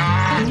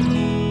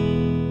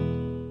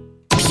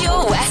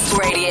 Pure West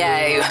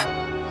Radio.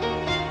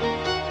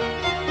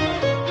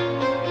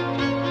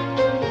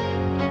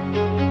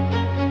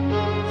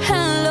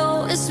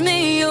 Hello, it's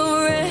me,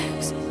 your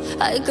ex.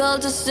 I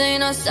called to say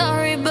not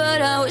sorry,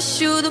 but I wish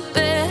you the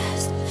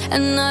best.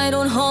 And I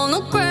don't hold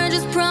no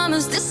grudges,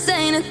 promise this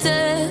ain't a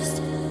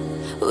test.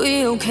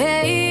 We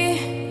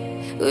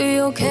okay, we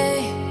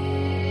okay.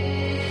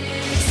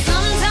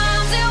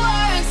 Sometimes it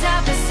works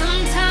out, but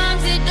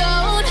sometimes it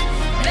don't.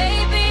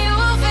 Maybe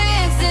we'll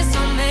fix this,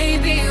 or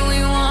maybe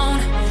we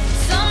won't.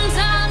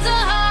 Sometimes a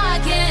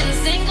heart can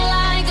sink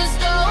like a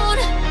stone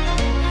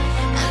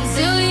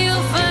until you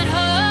find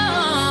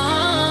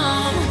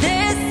home.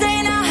 This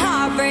ain't a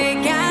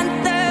heartbreak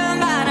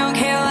anthem. I don't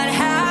care what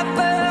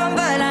happened,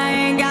 but I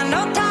ain't got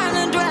no time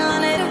to dwell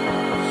on it.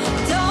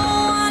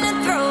 Don't wanna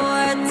throw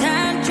a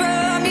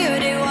tantrum. You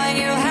did what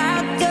you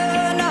had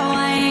to. No,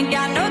 I ain't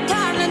got no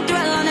time to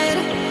dwell on it.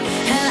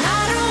 And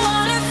I don't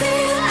wanna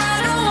feel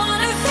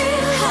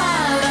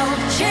hollow.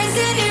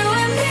 Chasing you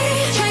and me,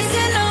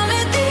 chasing all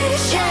of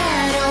these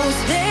shadows.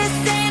 This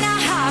ain't a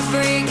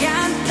heartbreak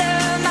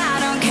anthem. I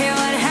don't care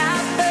what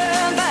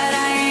happened, but I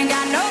ain't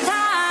got no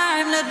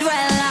time to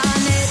dwell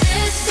on it.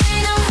 This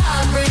ain't no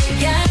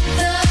heartbreak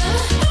anthem.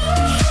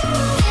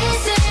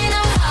 This ain't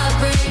no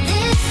heartbreak.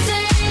 This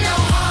ain't no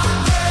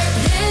heartbreak.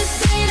 This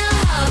ain't no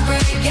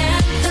heartbreak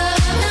anthem.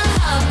 No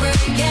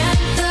heartbreak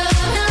anthem.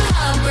 No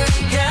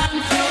heartbreak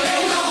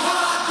anthem.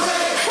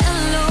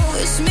 Hello,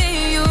 it's me,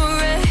 your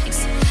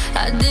ex. I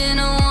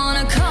didn't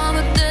wanna call,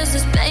 but there's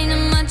this pain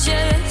in my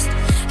chest.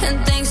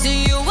 And thanks to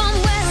you,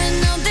 I'm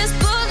wearing out this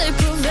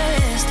bulletproof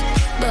vest.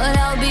 But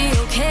I'll be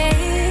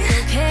okay.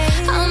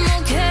 I'm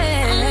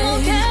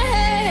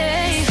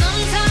okay.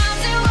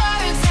 Sometimes it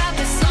works out,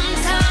 but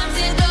sometimes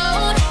it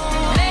don't.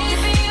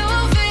 Maybe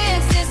we'll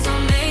fix this, or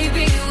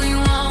maybe we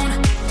won't.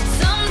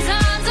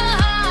 Sometimes a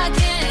heart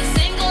can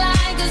sink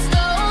like a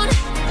stone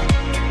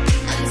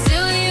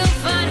until you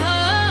find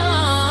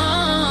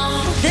home.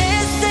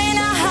 This ain't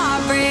a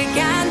heartbreak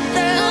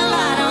anthem. I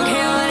don't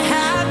care what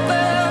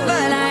happened,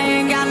 but I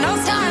ain't got no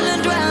time to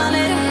dwell on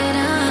it.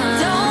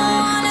 Don't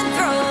wanna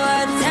throw a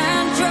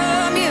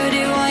tantrum. You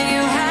did what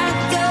you had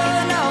to.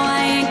 No, I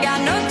ain't got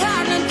no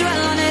time to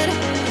dwell on it.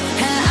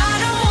 And I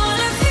don't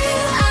wanna feel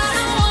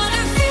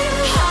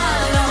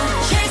hollow.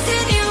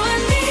 Chasing you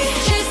and me,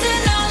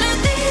 chasing all of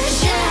these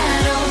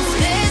shadows.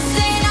 This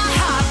ain't a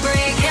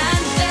heartbreak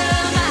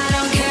anthem. I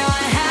don't care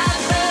what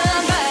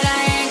happened, but I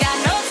ain't got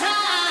no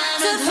time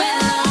to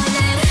dwell on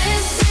it.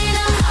 This ain't a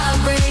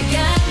heartbreak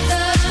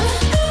anthem.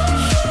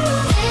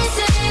 This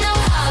ain't no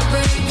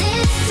heartbreak.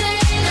 This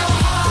ain't no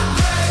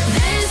heartbreak.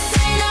 This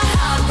ain't a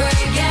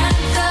heartbreak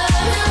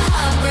anthem. No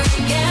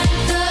heartbreak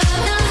anthem.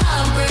 No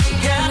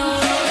heartbreak anthem.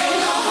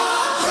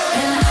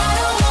 And I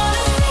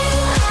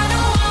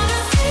don't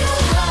wanna feel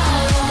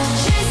hollow.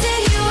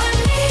 Chasing you and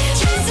me,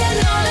 chasing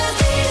all of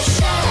these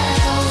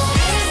shadows.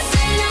 This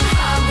ain't a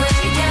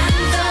heartbreak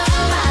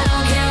anthem. I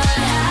don't care what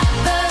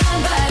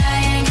happened, but I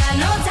ain't got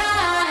no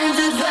time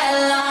to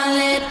dwell on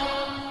it.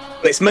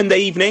 It's Monday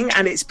evening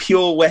and it's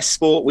Pure West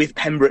Sport with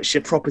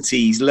Pembrokeshire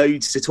Properties.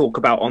 Loads to talk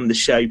about on the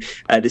show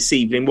this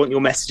evening. Want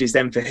your messages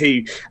then for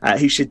who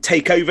should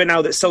take over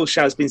now that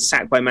Solskjaer has been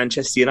sacked by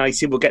Manchester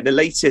United. We'll get the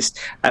latest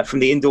from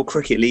the Indoor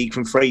Cricket League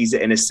from Fraser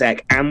in a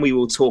sec, and we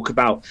will talk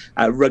about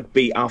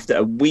rugby after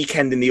a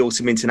weekend in the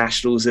Autumn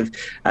Internationals of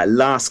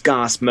last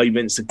gasp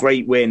moments. A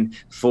great win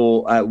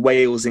for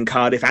Wales in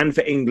Cardiff and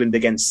for England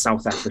against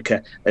South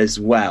Africa as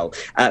well.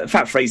 In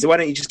fact, Fraser, why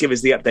don't you just give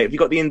us the update? Have you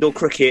got the Indoor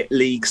Cricket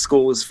League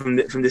scores from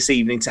from this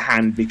evening to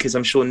hand? Because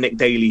I'm sure Nick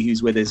Daly,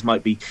 who's with us,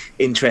 might be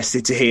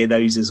interested to hear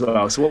those as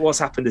well. So what's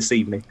happened this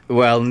evening?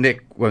 Well,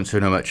 Nick won't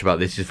know much about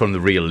this. He's from the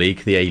real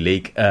league, the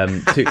A-League.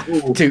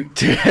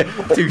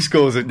 Two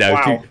scores.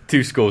 Wow.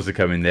 Two scores are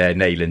coming there.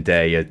 Nail and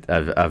Day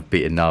have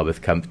beaten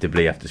Narberth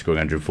comfortably after scoring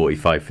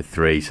 145 for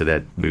 3, so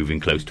they're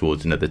moving close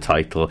towards another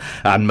title.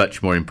 And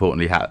much more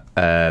importantly,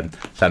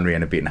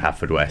 Llanrhian have beaten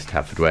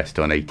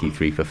Haverfordwest on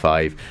 83 for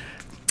 5.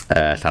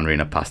 Llanrhian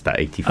have passed that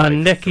 85.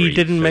 And Nicky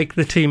didn't make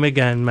the team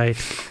again, mate.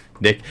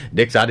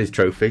 Nick's had his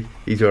trophy.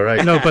 He's all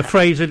right. No, but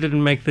Fraser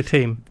didn't make the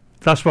team.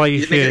 That's why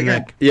you fear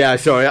Nick. Yeah,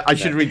 sorry, I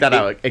should read that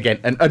out again.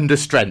 And under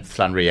strength,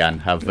 Llanrhian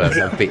have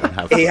beaten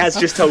Haverford. He has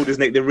just told us,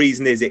 Nick, the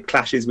reason is it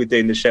clashes with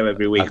doing the show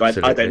every week.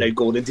 I don't know,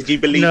 Gordon. Did you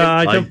believe it? No,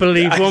 I don't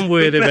believe one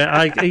word of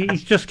it. He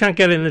just can't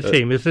get in the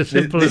team. It's as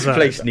simple as that. This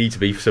place needs to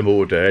be some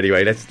order.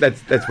 Anyway,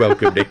 let's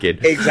welcome Nick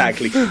in.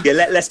 Exactly.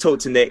 Yeah, let's talk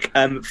to Nick.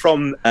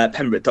 From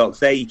Pembroke Dock,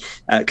 they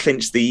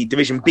clinched the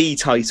Division B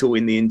title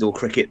in the indoor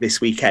cricket this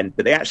weekend,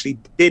 but they actually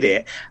did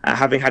it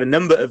having had a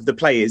number of the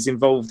players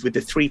involved with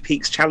the Three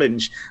Peaks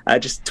Challenge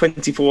just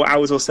 24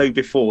 hours or so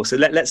before. So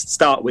let's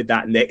start with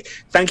that, Nick.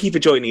 Thank you for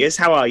joining us.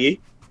 How are you?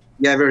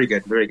 Yeah, very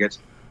good.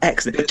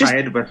 Excellent.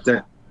 Tired, but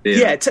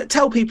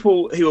tell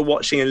people who are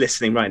watching and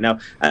listening right now,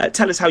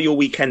 tell us how your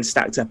weekend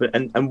stacked up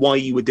and why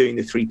you were doing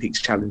the Three Peaks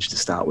Challenge to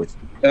start with.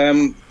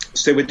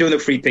 So we're doing the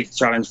Three Peaks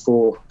Challenge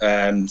for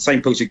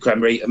Signposted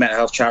Cymru, a mental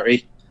health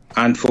charity,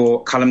 and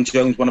for Callum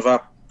Jones, one of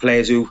our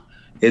players who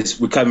is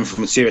recovering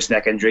from serious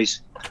neck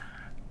injuries.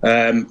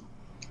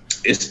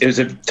 It was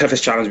the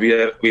toughest challenge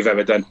we've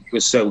ever done. It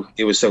was so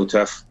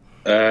tough.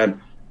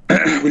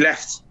 We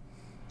left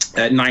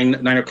at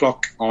 9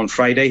 o'clock on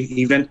Friday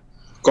evening.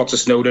 Got to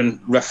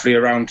Snowdon roughly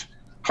around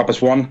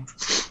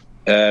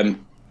 1:30.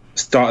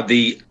 Started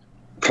the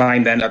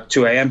climb then at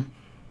 2 a.m.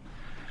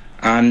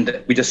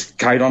 and we just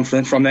carried on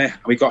from there.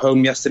 We got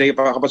home yesterday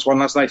about 1:30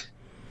 last night.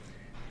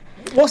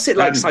 What's it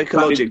like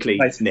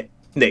psychologically,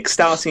 Nick,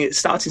 starting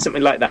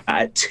something like that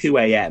at 2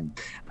 a.m?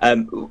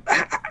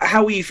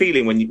 How were you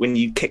feeling when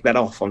you kicked that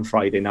off on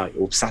Friday night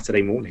or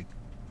Saturday morning?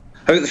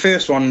 I think the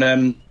first one,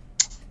 the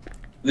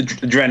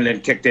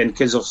adrenaline kicked in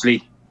because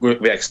obviously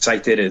we're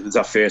excited. It was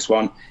our first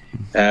one,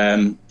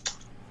 but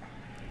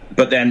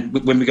then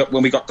when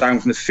we got down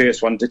from the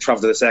first one to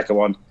travel to the second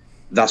one,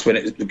 that's when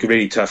it was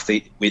really tough.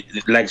 The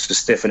legs were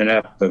stiffening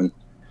up, and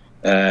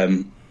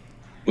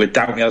we're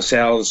doubting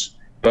ourselves,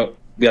 but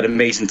we had an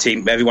amazing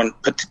team. Everyone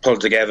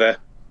pulled together,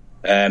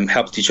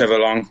 helped each other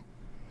along.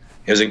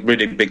 It was a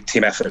really big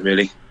team effort,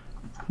 really.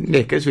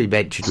 Nick, as we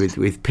mentioned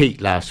with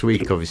Pete last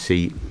week,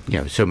 obviously,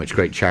 so much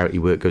great charity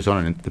work goes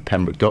on in the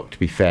Pembroke Dock, to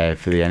be fair,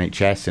 for the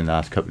NHS in the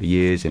last couple of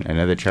years, and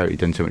other charities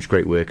done so much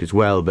great work as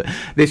well. But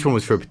this one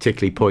was for a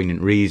particularly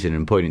poignant reason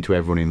and poignant to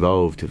everyone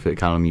involved, for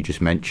Callum, you just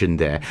mentioned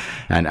there.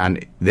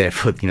 And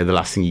therefore, the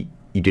last thing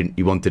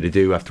you wanted to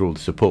do after all the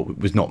support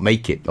was not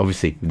make it,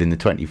 obviously, within the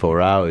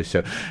 24 hours.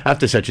 So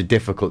after such a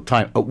difficult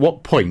time, at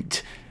what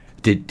point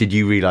did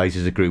you realise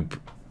as a group,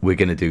 we're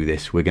going to do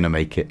this, we're going to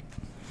make it?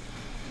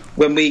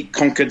 When we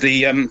conquered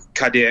the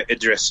Cadir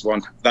Idris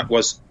one, that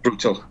was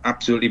brutal,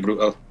 absolutely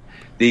brutal.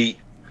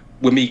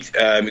 When we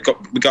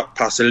got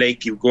past the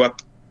lake, you go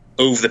up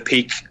over the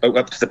peak,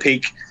 up to the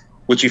peak,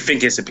 which you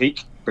think is the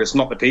peak, but it's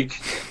not the peak.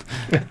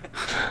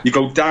 You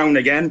go down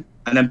again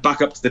and then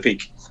back up to the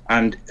peak.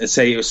 And I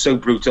say it was so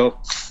brutal.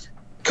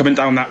 Coming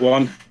down that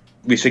one,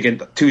 we figured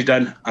 2's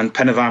done, and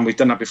Penyvan, we've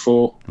done that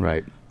before.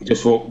 Right. We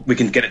just thought we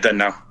can get it done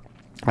now.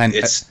 And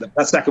it's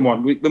that second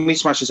one. When we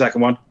smashed the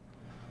second one,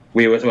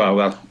 we were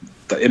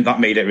that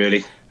made it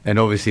really. And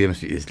obviously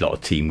there's a lot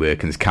of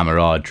teamwork and there's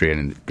camaraderie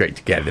and great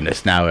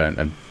togetherness now,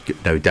 and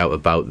no doubt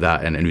about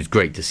that. And it was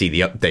great to see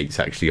the updates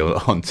actually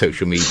on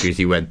social media as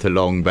you went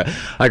along. But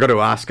I got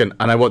to ask, and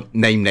I want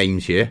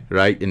names here,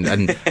 right?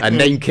 And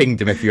name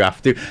Kingdom if you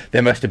have to.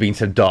 There must have been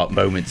some dark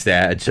moments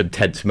there and some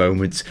tense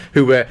moments.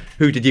 Who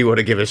did you want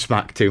to give a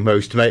smack to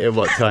most, mate? At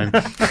what time?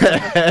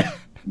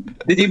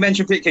 Did you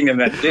mention Pete Kingdom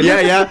then?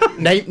 Yeah.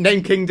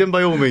 Name Kingdom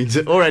by all means,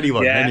 or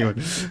anyone.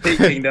 Pete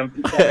Kingdom.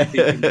 We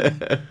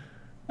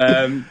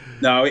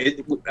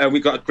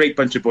got a great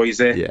bunch of boys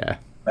there. Yeah.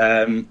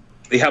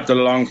 They helped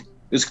along.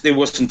 There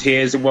was some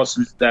tears, there was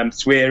some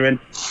swearing,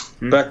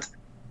 but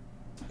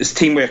it's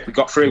teamwork. We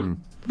got through.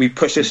 We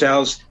pushed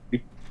ourselves.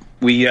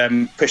 We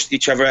pushed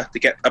each other to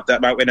get up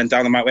that mountain and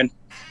down the mountain,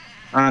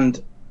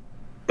 and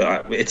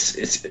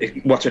it's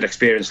what an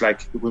experience!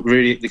 Like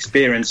really, the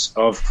experience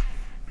of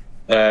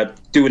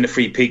doing the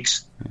Three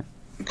Peaks,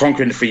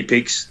 conquering the Three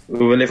Peaks.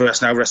 We will live with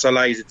us now, rest of our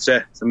lives. It's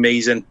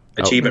amazing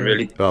achievement,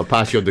 really. Well, I'll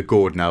pass you on the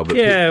gourd now, but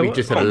we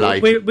just had a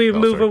live. We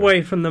move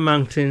away from the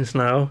mountains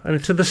now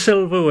and to the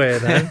silverware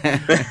then.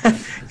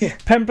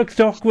 Pembroke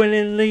Dock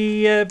winning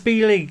the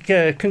B League.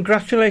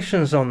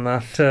 Congratulations on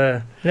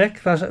that,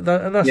 Nick. That's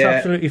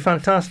absolutely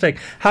fantastic.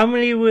 How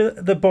many were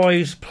the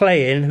boys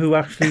playing who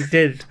actually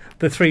did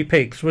the Three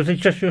Peaks? Was it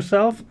just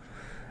yourself?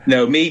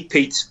 No, me,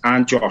 Pete,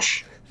 and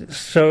Josh.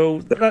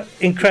 So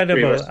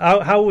incredible.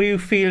 How were you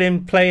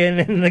feeling playing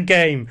in the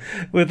game?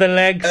 Were the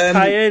legs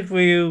tired?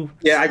 Were you?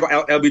 Yeah, I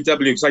got LBW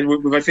because I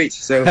worked with my feet.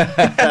 So,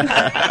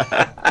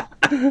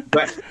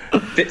 but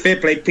fair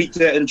play,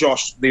 Peter and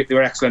Josh. They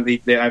were excellent.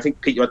 I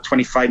think Peter had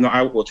 25 not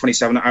out or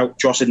 27 not out.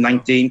 Josh had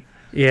 19.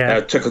 Yeah,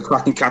 took a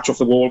cracking catch off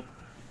the wall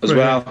as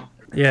well.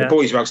 Yeah, the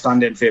boys were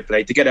outstanding. Fair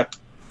play to get up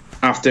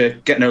after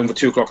getting home for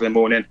 2 o'clock in the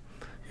morning.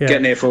 Yeah.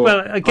 Getting there for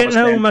getting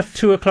home at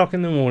 2 o'clock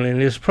in the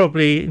morning is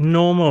probably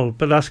normal,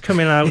 but that's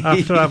coming out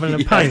after having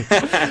a pint.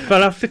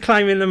 But after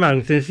climbing the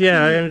mountains,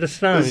 I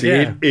understand. So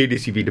you'd been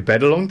to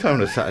bed a long time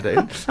on a Saturday.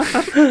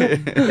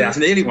 That's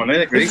an early one,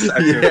 isn't it, Grace?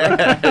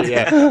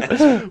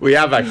 Yeah. We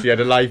have actually had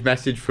a live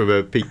message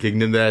from Pete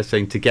Kingdom there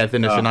saying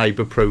togetherness and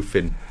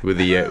ibuprofen with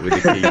the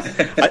keys.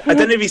 I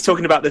don't know if he's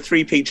talking about the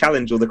 3-peat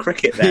challenge or the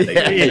cricket there.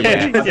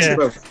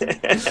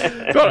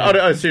 But on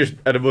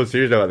a more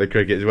serious note about the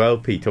cricket as well,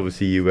 Pete,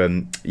 obviously you've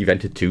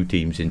entered 2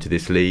 teams into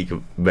this league,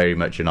 very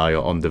much an eye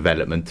on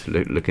development,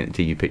 looking at the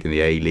team you picked in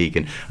the A League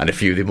and a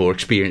few of the more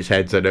experienced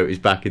heads I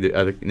noticed back in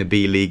the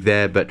B League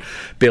there, but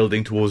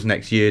building towards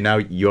next year now,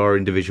 you're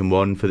in Division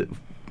 1 for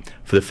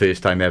the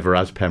first time ever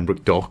as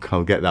Pembroke Dock,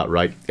 I'll get that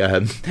right.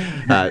 And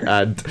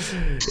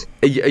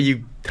are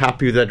you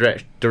happy with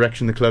the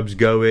direction the club's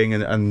going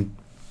and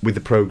with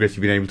the progress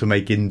you've been able to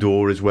make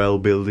indoor as well,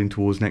 building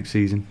towards next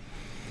season?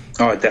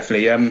 Oh,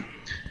 definitely.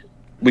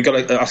 We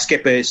got our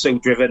skipper is so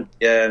driven,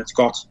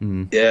 Scott.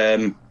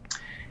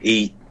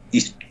 He's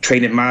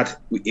training mad.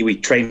 We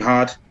train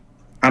hard,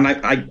 and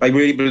I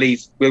really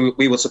believe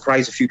we will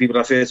surprise a few people in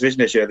our first division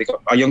this year.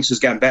 Our youngsters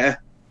getting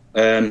better.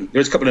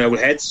 There's a couple of old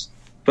heads,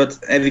 but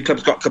every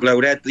club's got a couple of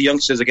old heads. The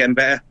youngsters are getting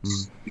better.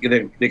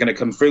 They're going to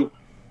come through.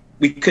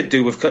 We could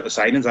do with a couple of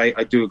signings.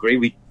 I do agree.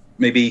 We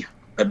maybe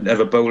have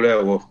a bowler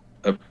or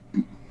a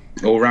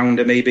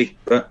all-rounder maybe,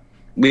 but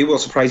we will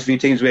surprise a few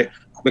teams. We're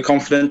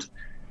confident.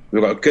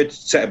 We've got a good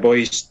set of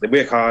boys. They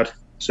work hard,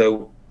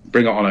 so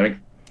bring it on, I think.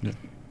 Yeah.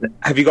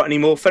 Have you got any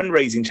more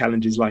fundraising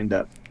challenges lined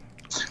up?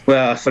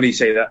 Well, funny you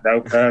say that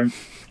now.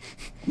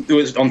 It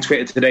was on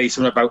Twitter today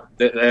something about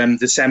the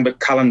December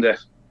calendar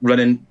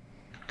running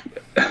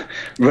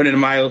a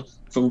mile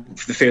for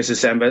the 1st of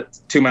December,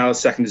 2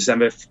 miles 2nd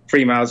December,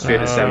 3 miles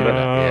 3rd December.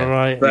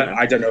 Right. But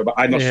I don't know, but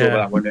I'm not sure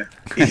about that one.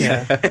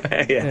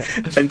 Yeah.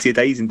 Plenty of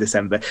days in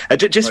December.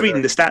 Just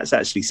reading the stats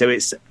actually. So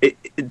it's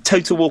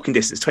total walking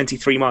distance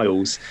 23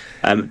 miles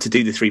to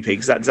do the 3P.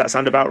 Does that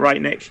sound about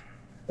right, Nick?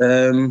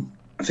 I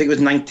think it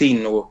was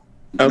 19 or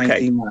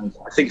 19 miles.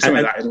 I think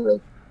something like that. Anyway.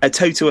 A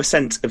total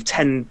ascent of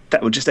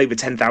just over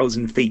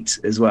 10,000 feet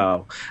as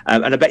well,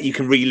 and I bet you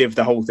can relive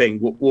the whole thing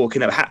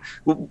walking up.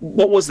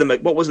 What was the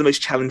most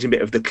challenging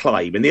bit of the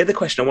climb? And the other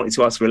question I wanted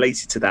to ask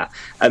related to that,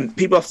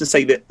 people often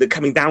say that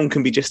coming down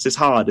can be just as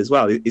hard as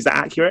well. Is that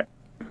accurate?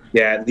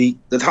 Yeah, the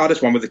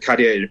hardest one with the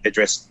cardio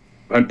address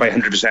by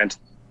 100%.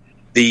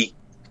 The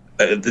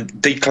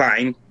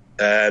decline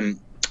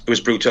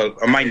was brutal.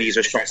 My knees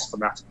are shot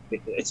from that.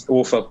 It's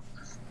awful.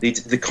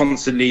 They're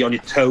constantly on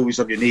your toes,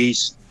 on your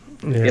knees.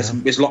 Yeah. Yes,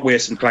 it's a lot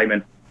worse than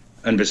climbing,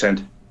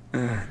 100%.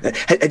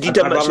 Had you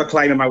done much? I'd rather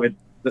climb a mountain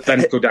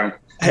than go down.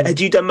 Had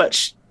you done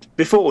much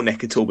before,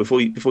 Nick, at all? Before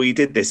you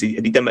did this,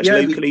 had you done much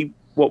locally?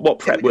 What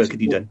prep work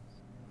had you done?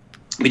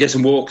 We did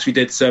some walks. We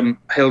did some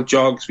hill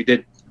jogs. We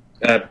did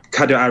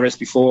Cadair Aris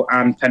before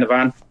and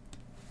Penavan,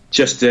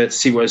 just to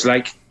see what it's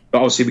like. But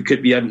obviously, we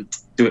could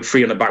do it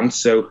free on a bounce.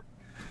 So,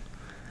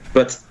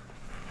 but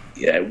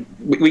yeah,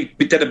 we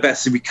did the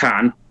best we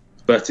can.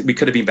 But we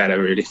could have been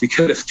better. Really, we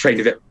could have trained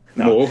a bit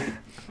more.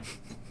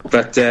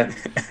 But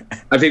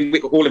I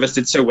think all of us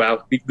did so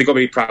well. We got to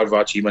be proud of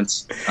our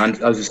achievements,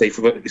 and as I say,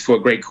 it's for a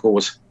great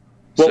cause.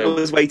 What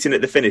was waiting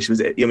at the finish? Was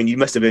it? I mean, you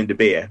must have earned a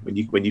beer when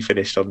you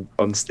finished on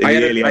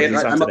early on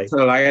Saturday.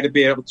 I had a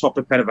beer at the top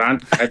of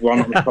Penavan. I had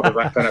one on the top of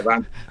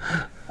Penavan.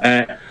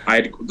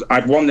 I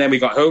had one. Then we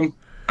got home,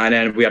 and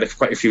then we had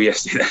quite a few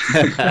yesterday.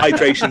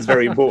 Hydration's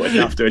very important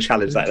after a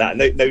challenge like that.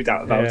 No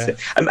doubt about it.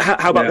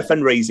 How about the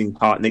fundraising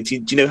part, Nick? Do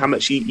you know how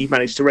much you've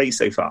managed to raise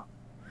so far?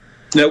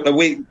 No, at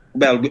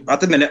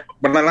the minute,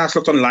 when I last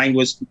looked online,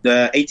 was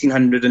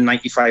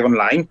 1,895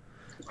 online.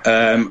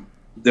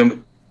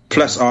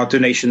 Plus our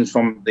donations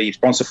from the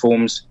sponsor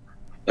forms.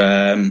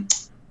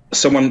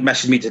 Someone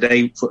messaged me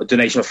today for a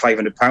donation of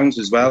 £500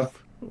 as well.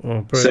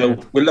 Oh, so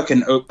we're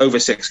looking over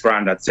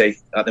 £6,000, I'd say,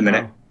 at the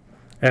minute. Wow.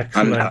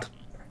 Excellent. And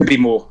could be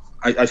more.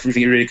 I think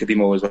it really could be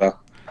more as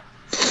well.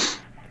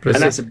 And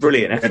that's a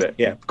brilliant effort.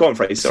 Yeah, go on,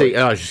 Fraser.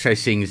 I was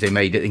just saying, as they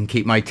made it and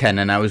keep my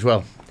tenner now as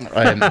well.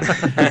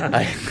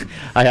 I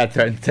had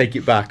to take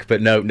it back, but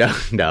no,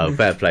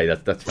 fair play.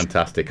 That's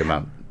fantastic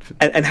amount.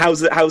 And how's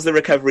the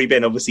recovery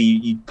been?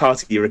 Obviously,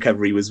 part of your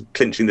recovery was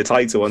clinching the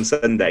title on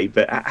Sunday,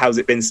 but how's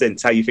it been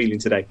since? How are you feeling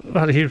today?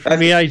 Well, you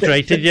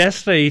rehydrated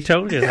yesterday. He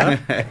told you that.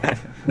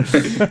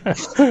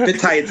 A bit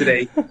tired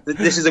today.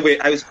 This is the way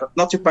I was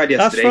not too bad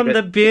yesterday. That's from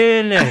the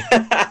beer, Nick.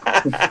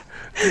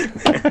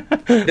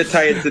 A bit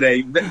tired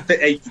today, a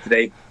bit achy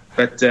today,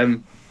 but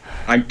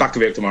I'm back to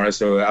work tomorrow,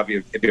 so it'll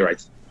be all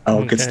right.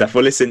 Oh, good stuff.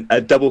 Well, listen,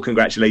 a double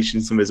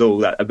congratulations from us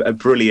all. A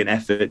brilliant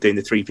effort doing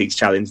the Three Peaks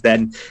Challenge,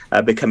 then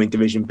becoming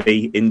Division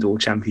B indoor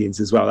champions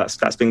as well.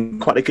 That's been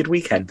quite a good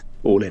weekend,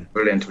 all in.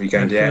 Brilliant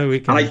weekend, yeah.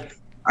 And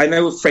I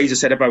know what Fraser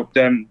said about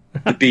the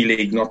B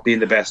League not being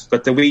the best,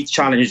 but we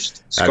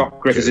challenged Scott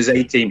Griffiths'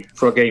 A team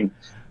for a game,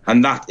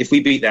 and that if we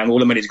beat them, all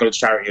the money's going to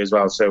charity as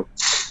well. So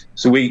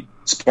we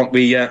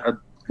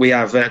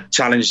have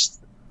challenged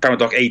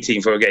Penrith A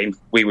team for a game.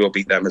 We will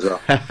beat them as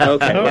well.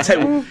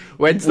 Okay.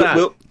 When's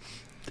that?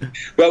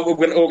 Well, we're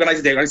going to organise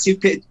a day. We're going to see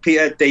if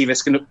Peter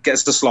Davis can get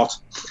us the slot,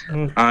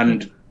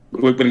 and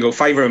we're going to go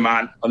 £5 a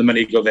man, and the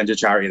money will go then to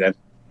charity. Then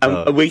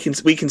we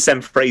can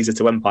send Fraser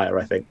to Empire,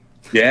 I think.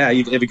 Yeah,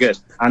 it'd be good.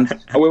 And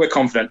we're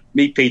confident.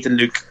 Me, Pete, and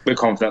Luke, we're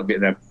confident we'll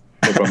beat them.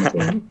 No problem at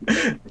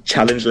all.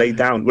 Challenge laid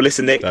down. Well,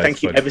 listen, Nick,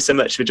 thank you ever so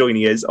much for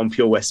joining us on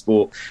Pure West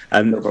Sport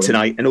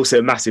tonight, and also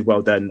a massive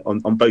well done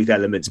on both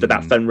elements, but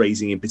that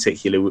fundraising in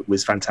particular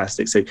was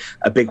fantastic. So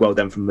a big well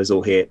done from us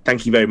all here.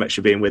 Thank you very much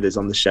for being with us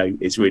on the show.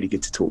 It's really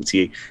good to talk to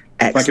you.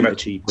 Excellent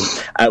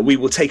achievement. We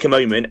will take a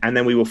moment and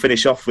then we will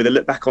finish off with a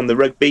look back on the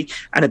rugby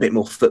and a bit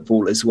more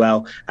football as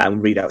well,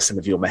 and read out some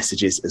of your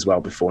messages as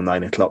well before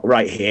 9 o'clock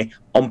right here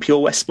on Pure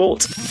West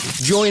Sport.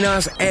 Join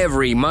us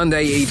every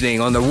Monday evening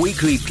on the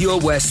weekly Pure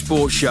West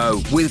Sports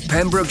Show with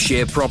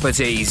Pembrokeshire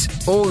Properties.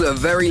 All the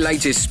very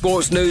latest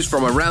sports news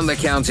from around the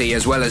county,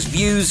 as well as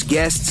views,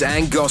 guests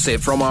and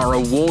gossip from our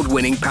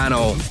award-winning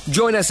panel.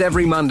 Join us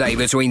every Monday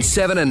between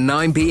 7 and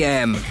 9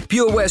 p.m.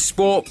 Pure West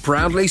Sport,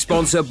 proudly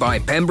sponsored by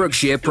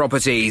Pembrokeshire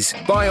Properties.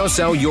 Buy or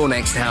sell your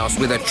next house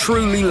with a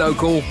truly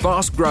local,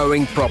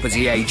 fast-growing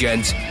property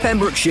agent.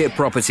 Pembrokeshire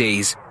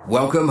Properties.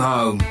 Welcome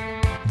home.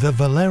 The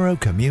Valero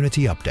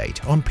Community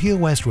Update on Pure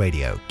West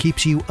Radio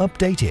keeps you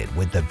updated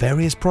with the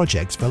various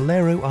projects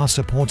Valero are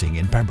supporting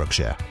in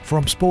Pembrokeshire,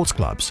 from sports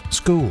clubs,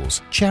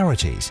 schools,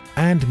 charities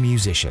and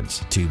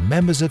musicians to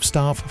members of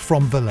staff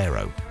from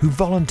Valero who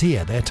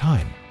volunteer their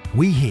time.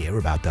 We hear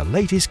about the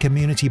latest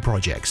community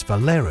projects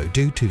Valero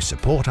do to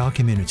support our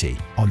community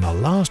on the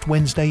last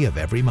Wednesday of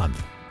every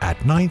month at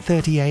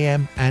 9:30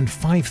 a.m. and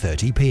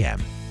 5:30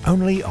 p.m.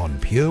 only on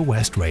Pure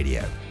West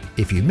Radio.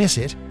 If you miss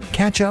it,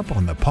 catch up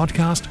on the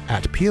podcast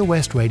at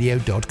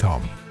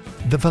purewestradio.com.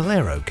 The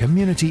Valero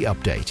Community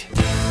Update.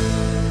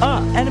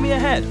 Enemy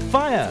ahead.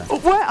 Fire. Oh,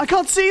 where? I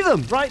can't see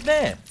them. Right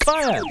there.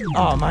 Fire.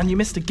 Oh, man, you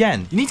missed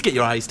again. You need to get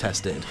your eyes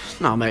tested.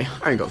 Nah, mate,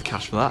 I ain't got the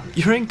cash for that.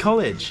 You're in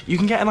college. You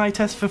can get an eye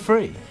test for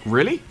free.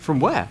 Really? From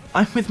where?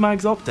 I'm with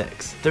Mags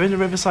Optics. They're in the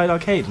Riverside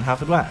Arcade in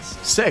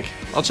Haverfordwest. Sick.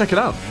 I'll check it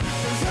out.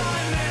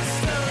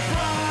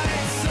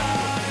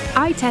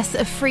 Eye tests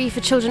are free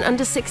for children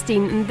under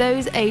 16 and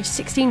those aged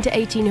 16 to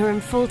 18 who are in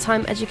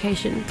full-time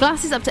education.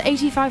 Glasses up to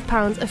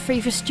 £85 are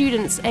free for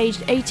students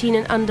aged 18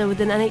 and under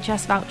with an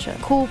NHS voucher.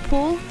 Call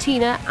Paul,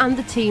 Tina and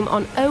the team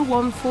on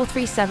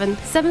 01437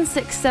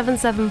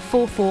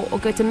 767744 or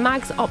go to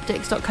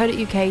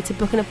magsoptics.co.uk to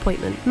book an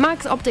appointment.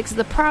 Mags Optics are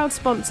the proud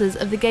sponsors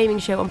of the gaming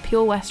show on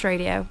Pure West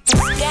Radio.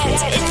 Get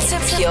into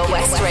Pure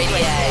West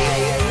Radio.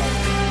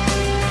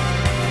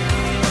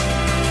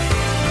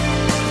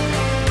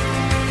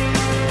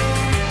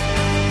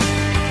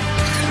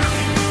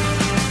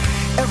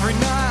 Every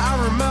night I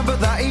remember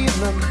that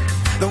evening,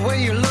 the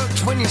way you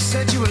looked when you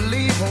said you were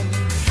leaving,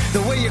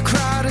 the way you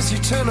cried as you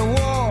turned to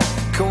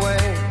walk away,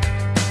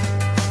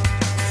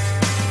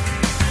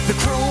 the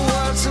cruel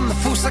words and the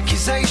false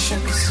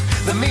accusations,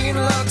 the mean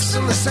looks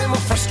and the same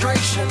old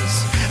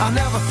frustrations. I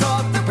never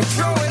thought that we'd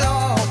throw it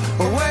all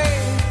away,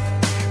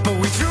 but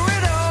we threw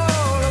it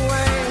all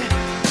away.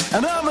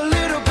 And I'm a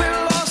little bit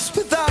lost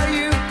without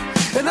you,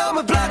 and I'm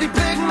a bloody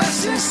big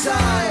mess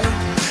inside,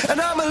 and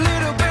I'm a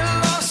little bit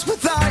lost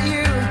without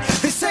you.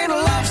 This ain't a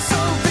love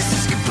song, this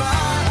is goodbye.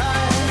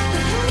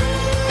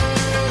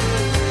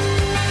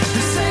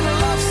 This ain't a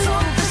love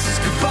song, this is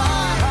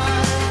goodbye.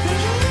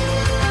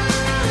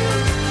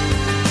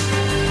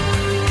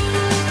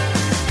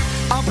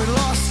 I've been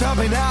lost, I've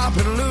been out, I've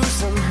been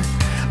losing,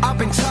 I've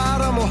been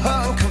tired, I'm all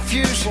hurt and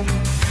confusion,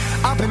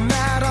 I've been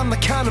mad, I'm the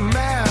kind of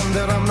man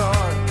that I'm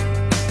not.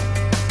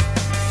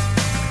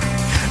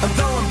 And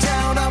though I'm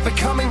down, I'll be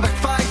coming back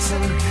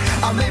fighting.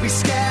 I may be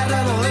scared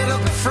and a little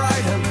bit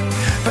frightened,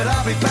 but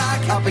I'll be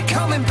back, I'll be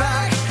coming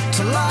back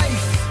to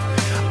life.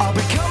 I'll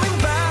be coming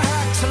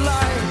back to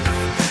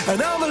life.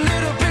 And I'm a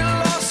little bit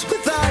lost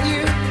without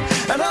you,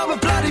 and I'm a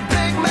bloody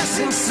big mess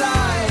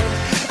inside.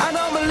 And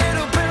I'm a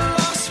little bit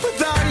lost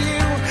without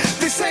you.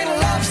 This ain't a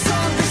love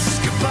song, this is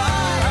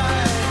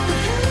goodbye.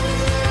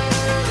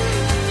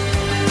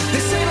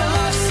 This ain't a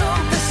love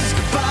song, this is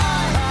goodbye.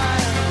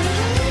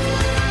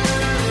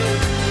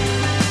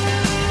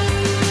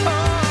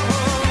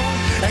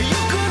 Oh, and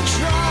you could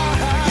try.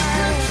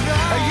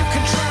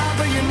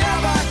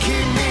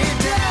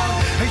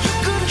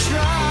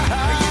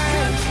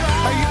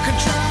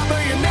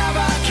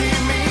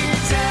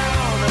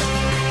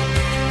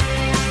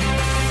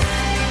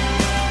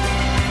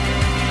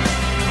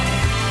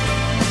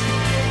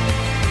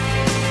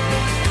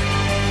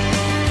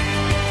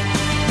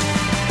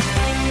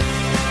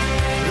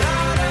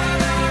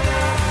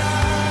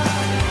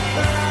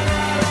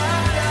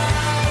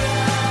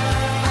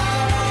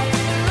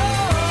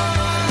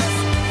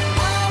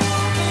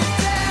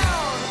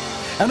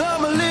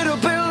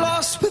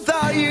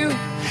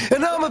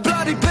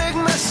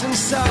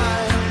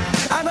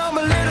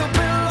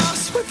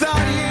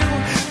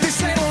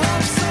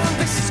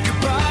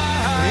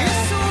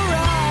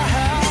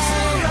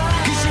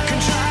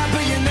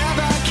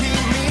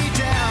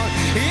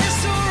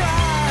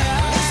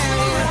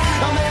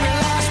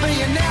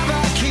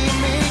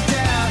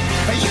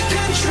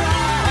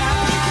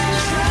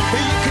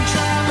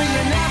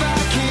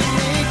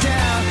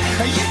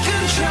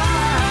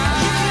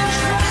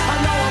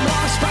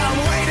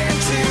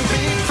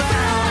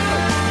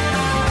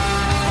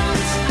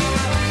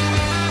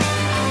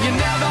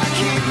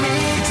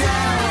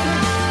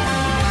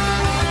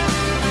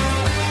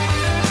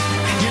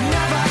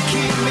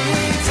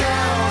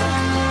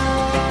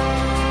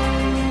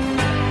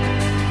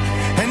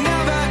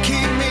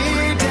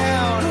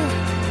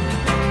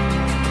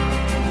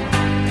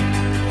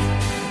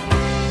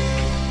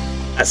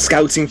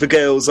 Scouting for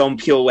Girls on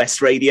Pure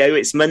West Radio.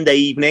 It's Monday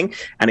evening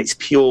and it's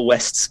Pure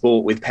West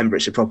Sport with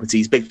Pembrokeshire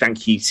Properties. Big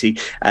thank you to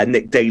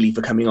Nick Daly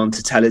for coming on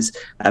to tell us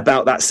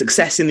about that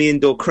success in the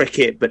indoor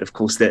cricket, but of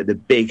course the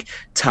big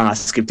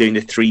task of doing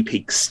the Three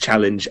Peaks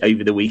Challenge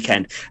over the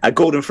weekend.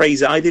 Gordon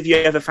Fraser, either of you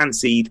ever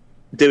fancied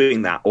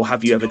doing that, or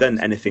have you ever done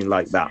anything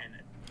like that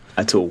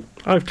at all?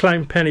 I've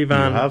climbed Penny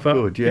Van.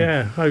 Good,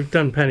 yeah. I've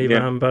done Penny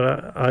Van,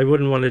 but I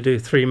wouldn't want to do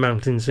 3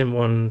 mountains in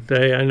one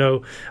day. I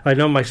know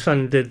my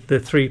son did the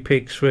 3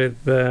 peaks with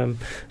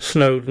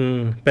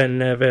Snowdon, Ben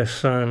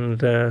Nevis and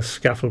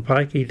Scafell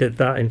Pike. He did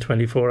that in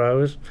 24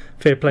 hours.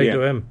 Fair play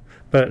to him.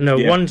 But no,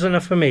 one's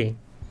enough for me.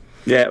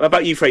 Yeah, what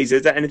about you, Fraser?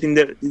 Is there anything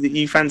that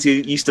you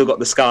fancy? You still got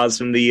the scars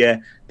from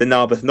the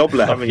Narberth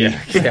Nobbler, haven't you?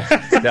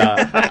 After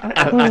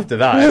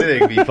that, anything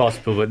would be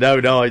possible. But no,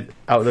 out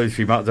of those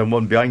 3 mountains, I'm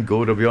one behind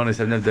Gord. I'll be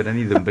honest, I've never done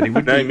any of them. But it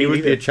would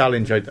be a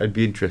challenge I'd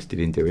be interested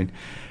in doing.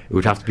 It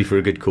would have to be for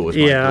a good cause.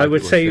 Yeah, I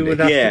would say you would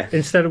have to,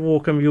 instead of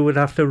walk them, you would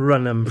have to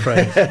run them,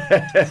 Fraser.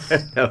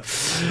 No,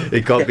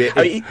 it can't be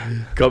any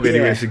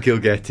worse than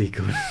Kilgetty.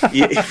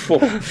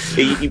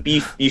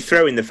 You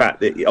throw in the fact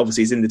that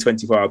obviously it's in the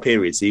 24-hour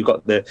period, so you've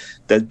got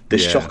the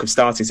shock of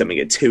starting something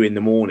at 2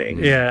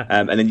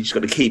 a.m, and then you just got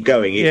to keep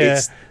going.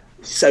 It's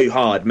so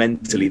hard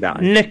mentally,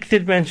 that. Nick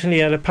did mention he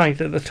had a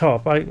pint at the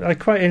top. I'm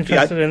quite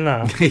interested in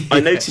that.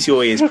 I noticed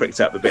your ears pricked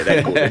up a bit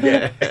there,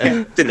 Gordon.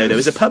 Didn't know there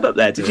was a pub up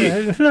there, did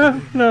you?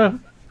 No.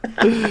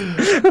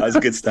 That was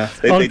good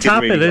stuff. On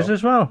tap really it is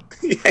as well.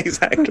 Yeah,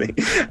 exactly.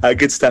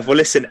 Good stuff. Well,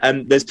 listen,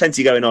 there's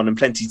plenty going on and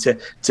plenty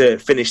to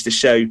finish the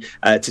show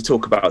to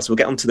talk about. So we'll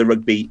get on to the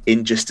rugby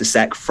in just a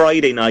sec.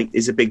 Friday night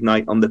is a big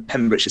night on the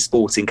Pembrokeshire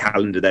sporting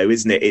calendar, though,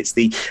 isn't it? It's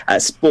the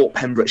Sport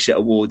Pembrokeshire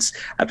Awards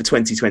for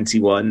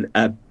 2021.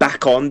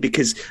 Back on,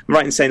 because I'm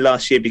right in saying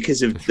last year,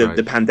 because of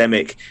the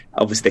pandemic,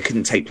 obviously they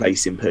couldn't take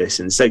place in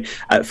person. So,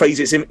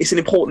 Fraser, it's an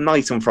important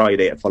night on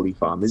Friday at Folly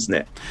Farm, isn't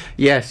it?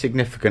 Yeah,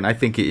 significant. I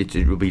think it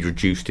will be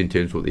reduced in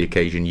terms of what the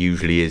occasion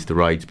usually is, the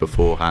rides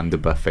beforehand, the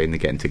buffet and the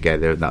getting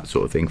together and that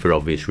sort of thing, for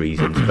obvious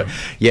reasons. But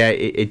yeah,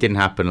 it didn't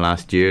happen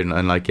last year,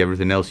 and like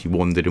everything else, you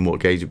wondered in what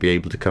games would be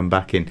able to come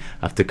back in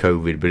after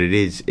COVID, but it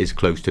is as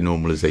close to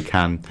normal as they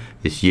can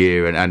this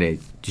year, and it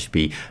just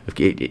be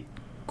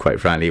quite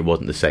frankly, it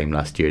wasn't the same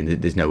last year, and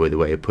there's no other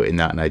way of putting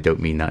that, and I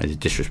don't mean that as a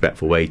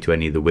disrespectful way to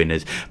any of the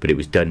winners, but it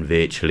was done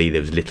virtually.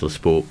 There was little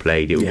sport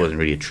played. It wasn't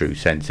really a true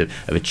sense of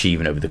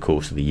achievement over the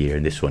course of the year,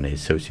 and this one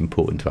is, so it's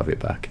important to have it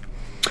back.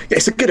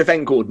 It's a good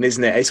event, Gordon,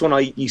 isn't it? It's one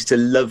I used to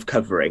love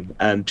covering,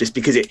 just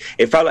because it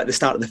felt like the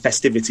start of the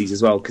festivities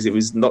as well, because it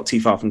was not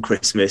too far from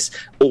Christmas,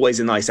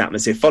 always a nice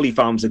atmosphere. Folly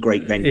Farm's a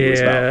great venue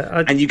as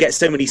well. And you get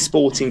so many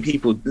sporting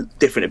people,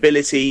 different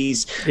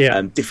abilities,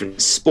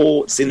 different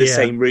sports in the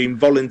same room,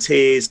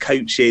 volunteers,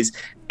 coaches.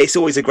 It's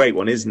always a great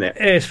one, isn't it?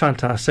 It's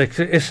fantastic.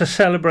 It's a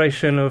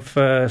celebration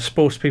of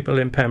sports people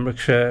in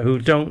Pembrokeshire who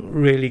don't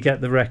really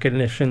get the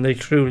recognition they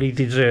truly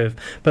deserve.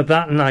 But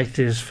that night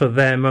is for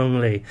them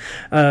only.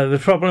 The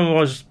problem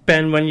was,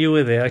 Ben, when you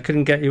were there, I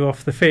couldn't get you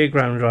off the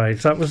fairground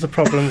rides. That was the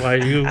problem why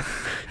you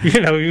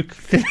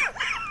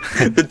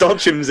the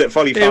Dodgems at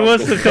Folly Farm. It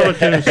was the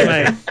Dodgems,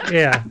 mate.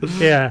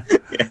 Yeah.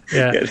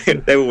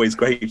 They're always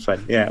great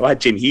fun. Yeah, well, I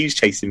had Jim Hughes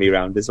chasing me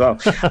around as well.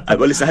 Well,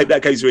 listen, I hope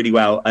that goes really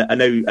well. I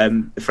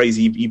know,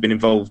 Fraser, you've been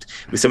involved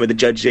with some of the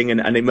judging,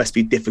 and it must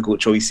be difficult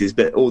choices,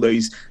 but all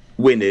those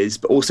winners,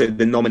 but also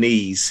the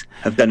nominees,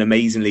 have done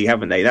amazingly,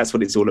 haven't they? That's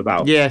what it's all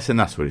about. Yes, and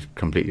that's what it's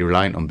completely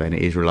reliant on, Ben.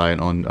 It is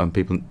reliant on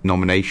people,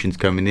 nominations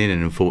coming in,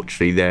 and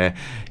unfortunately there,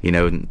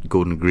 and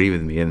Gordon agree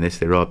with me in this,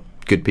 there are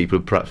good people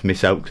who perhaps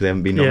miss out because they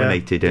haven't been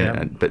nominated,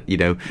 but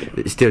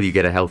still you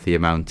get a healthy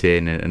amount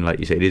in, and like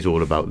you say, it is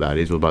all about that.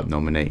 It is all about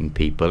nominating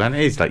people, and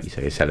it is, like you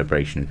say, a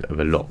celebration of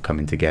a lot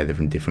coming together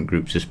from different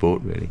groups of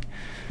sport, really.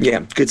 Yeah,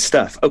 good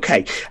stuff.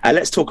 Okay,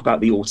 let's talk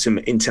about the autumn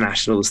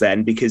internationals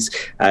then, because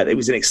it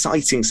was an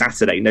exciting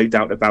Saturday, no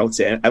doubt about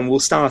it. And we'll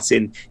start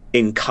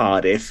in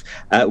Cardiff.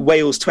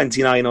 Wales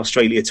 29,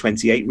 Australia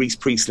 28. Rhys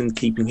Priestland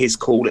keeping his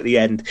cool at the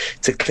end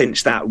to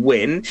clinch that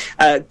win.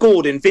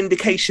 Gordon,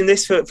 vindication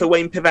this for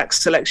Wayne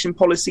Pivac's selection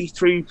policy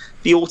through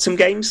the autumn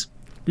games?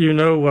 You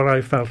know what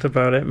I felt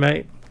about it,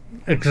 mate.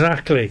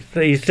 Exactly.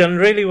 He's done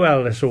really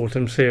well this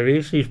autumn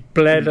series. He's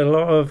bled a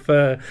lot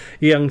of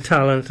young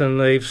talent, and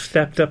they've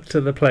stepped up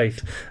to the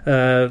plate.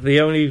 The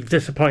only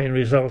disappointing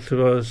result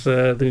was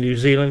the New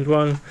Zealand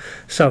one.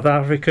 South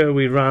Africa,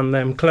 we ran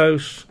them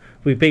close.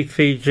 We beat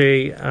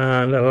Fiji,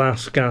 and a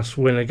last gasp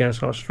win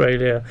against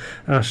Australia.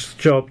 That's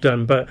job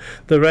done. But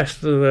the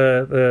rest of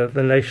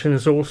the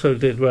nations also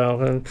did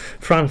well. And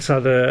France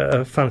had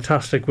a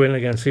fantastic win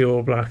against the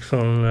All Blacks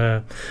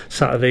on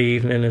Saturday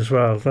evening as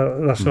well.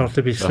 That's not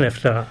to be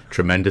sniffed at.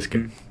 Tremendous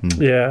game.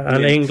 Yeah,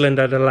 and England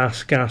had a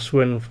last gasp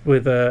win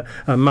with a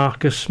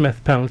Marcus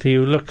Smith penalty,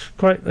 who looks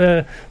quite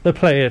the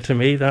player to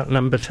me, that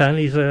number 10.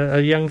 He's a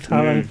young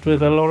talent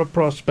with a lot of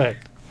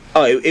prospect.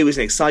 Oh, it was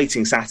an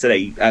exciting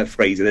Saturday,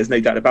 Fraser. There's no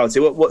doubt about it.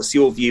 What's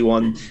your view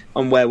on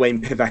where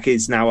Wayne Pivac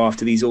is now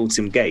after these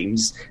autumn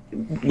games?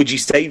 Would you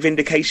say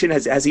vindication?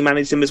 Has he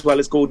managed them as well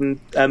as Gordon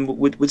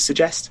would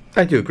suggest?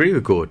 I do agree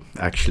with Gordon,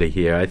 actually,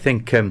 here. I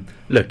think,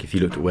 look, if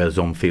you looked at Wales'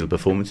 on-field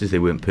performances, they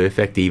weren't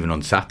perfect. Even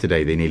on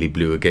Saturday, they nearly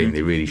blew a game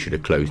they really should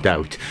have closed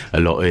out a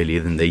lot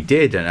earlier than they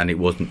did, and it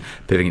wasn't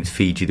perfect against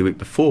Fiji the week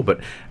before. But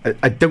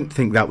I don't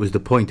think that was the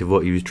point of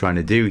what he was trying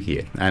to do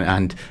here.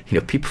 And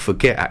people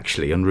forget,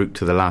 actually, en route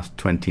to the last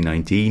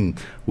 2019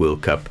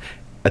 World Cup,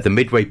 at the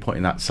midway point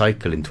in that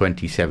cycle in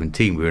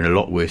 2017, we were in a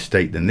lot worse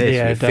state than this.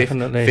 Yeah, we were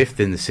definitely. fifth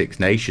in the Six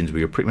Nations.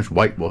 We were pretty much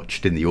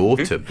whitewashed in the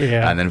autumn.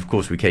 Yeah. And then, of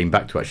course, we came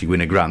back to actually win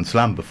a Grand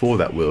Slam before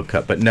that World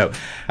Cup. But no,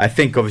 I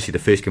think obviously the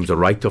first game was a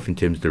write-off in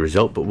terms of the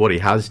result, but what he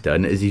has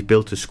done is he's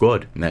built a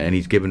squad and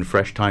he's given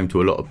fresh time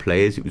to a lot of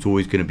players. It was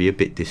always going to be a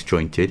bit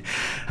disjointed.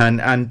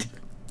 And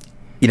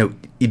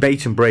he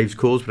made some brave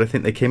calls, but I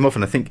think they came off.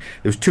 And I think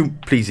there was two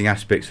pleasing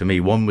aspects for me.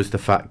 One was the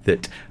fact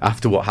that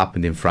after what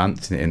happened in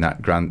France in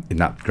that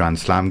Grand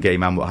Slam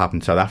game, and what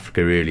happened in South Africa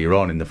earlier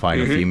on in the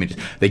final few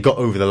minutes, they got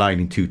over the line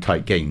in two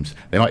tight games.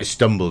 They might have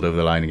stumbled over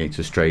the line against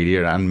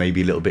Australia and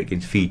maybe a little bit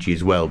against Fiji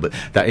as well, but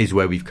that is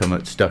where we've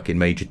come stuck in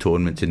major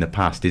tournaments in the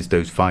past, is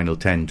those final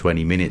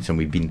 10-20 minutes, and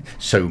we've been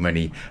so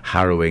many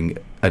harrowing,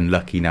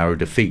 unlucky narrow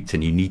defeats,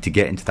 and you need to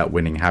get into that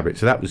winning habit.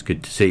 So that was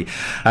good to see.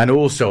 And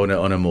also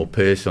on a more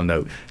personal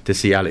note, to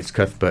see Alex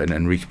Cuthbert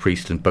and Rhys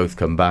Priestland both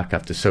come back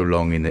after so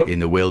long in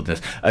the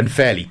wilderness,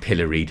 unfairly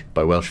pilloried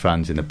by Welsh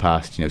fans in the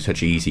past,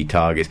 such easy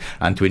targets,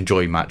 and to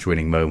enjoy match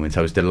winning moments.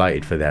 I was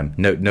delighted for them.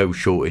 No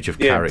shortage of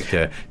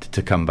character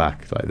to come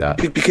back like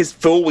that. Because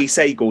for all we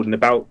say, Gordon,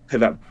 about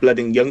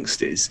blooding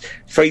youngsters,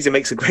 Fraser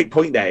makes a great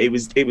point there. It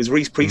was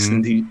Rhys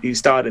Priestland who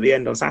started at the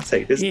end on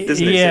Saturday, doesn't it?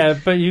 Yeah,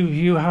 but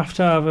you have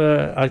to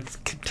have I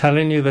keep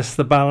telling you this,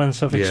 the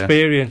balance of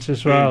experience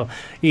as well.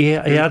 He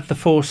had the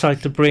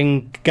foresight to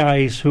bring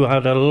guys who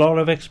had a lot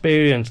of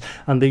experience,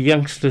 and the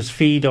youngsters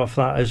feed off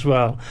that as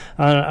well.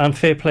 And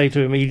fair play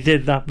to him, he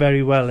did that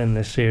very well in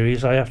this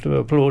series. I have to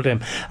applaud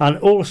him. And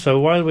also,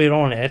 while we're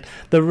on it,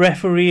 the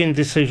refereeing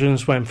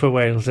decisions went for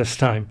Wales this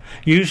time.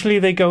 Usually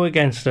they go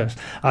against us.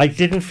 I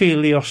didn't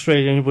feel the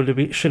Australian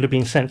should have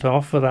been sent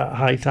off for that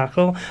high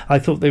tackle. I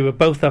thought they were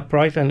both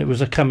upright and it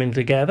was a coming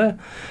together.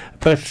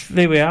 But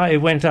there we are, it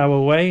went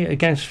our way.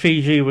 Against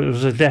Fiji, it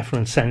was a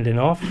definite sending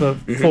off, the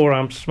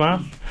forearm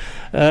smash.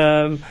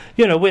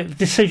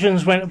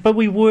 Decisions went, but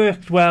we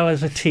worked well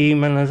as a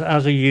team and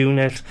as a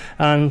unit,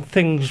 and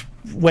things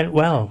went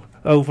well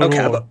overall.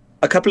 Okay,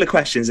 a couple of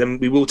questions,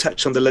 and we will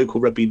touch on the local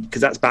rugby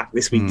because that's back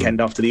this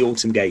weekend after the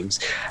autumn games.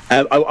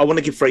 I want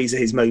to give Fraser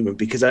his moment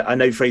because I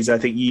know, Fraser, I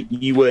think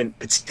you weren't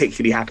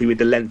particularly happy with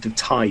the length of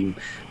time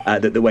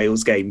that the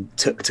Wales game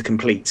took to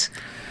complete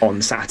on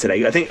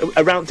Saturday. I think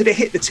did it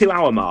hit the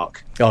 2-hour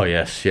mark? Oh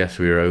yes,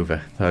 we were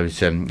over. I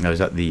was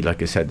at the,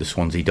 like I said, the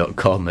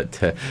Swansea.com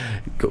that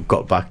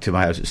got back to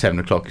my house at 7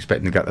 o'clock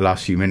expecting to get the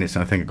last few minutes,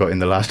 and I think I got in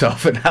the last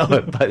half an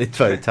hour by the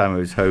time I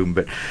was home.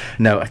 But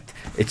no,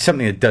 it's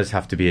something that does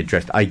have to be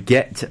addressed. I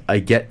get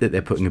that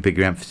they're putting a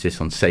bigger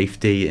emphasis on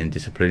safety and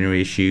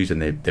disciplinary issues,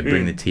 and they're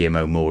bringing the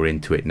TMO more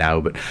into it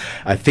now, but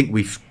I think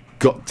we've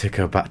got to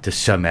go back to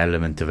some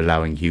element of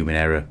allowing human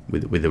error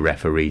with the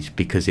referees,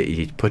 because it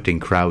is putting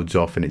crowds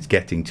off and it's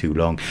getting too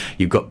long.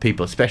 You've got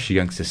people, especially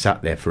youngsters,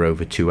 sat there for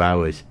over 2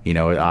 hours.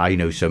 I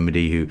know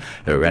somebody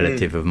a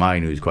relative of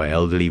mine who's quite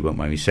elderly, won't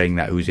mind me saying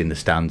that, who's in the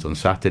stands on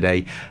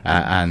Saturday,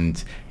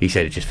 and he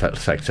said it just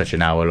felt like such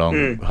an hour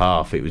long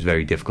half. It was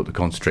very difficult to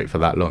concentrate for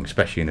that long,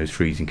 especially in those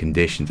freezing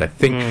conditions. I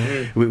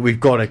think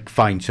we've got to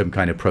find some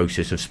kind of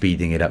process of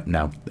speeding it up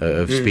now,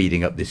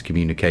 speeding up this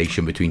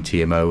communication between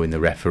TMO and the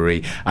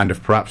referee, and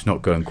of perhaps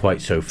not going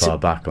quite so far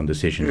back on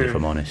decisions, if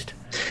I'm honest.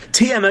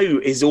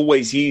 TMO is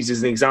always used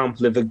as an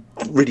example of a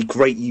really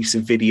great use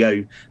of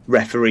video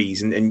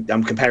referees, and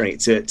I'm comparing it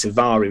to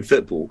VAR in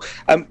football.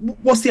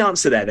 What's the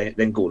answer there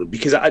then, Gordon?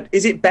 Because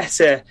is it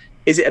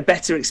a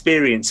better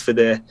experience for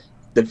the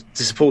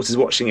supporters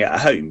watching it at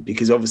home?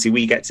 Because obviously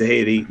we get to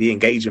hear the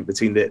engagement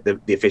between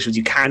the officials.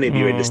 You can if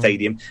you're in the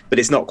stadium, but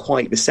it's not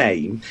quite the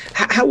same.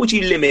 How would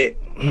you limit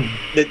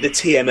the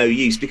TMO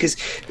use? Because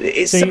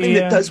it's something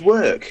that does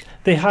work.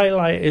 The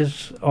highlight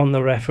is on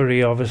the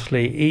referee,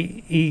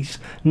 obviously. He's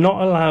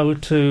not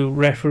allowed to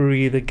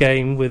referee the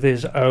game with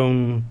his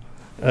own,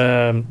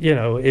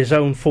 his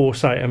own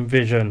foresight and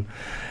vision.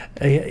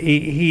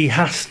 He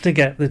has to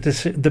get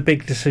the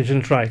big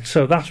decisions right.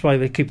 So that's why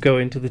they keep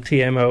going to the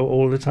TMO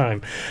all the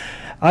time.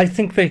 I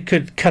think they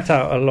could cut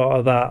out a lot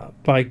of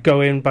that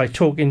by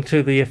talking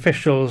to the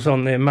officials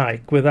on their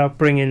mic without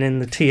bringing in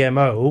the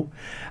TMO,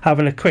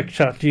 having a quick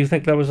chat. Do you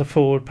think that was a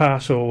forward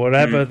pass or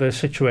whatever the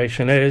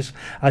situation is?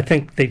 I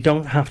think they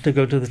don't have to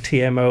go to the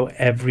TMO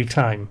every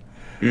time.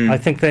 I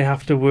think they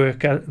have to work,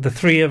 the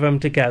three of them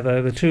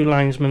together, the two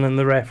linesmen and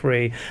the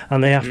referee,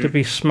 and they have to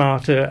be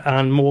smarter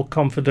and more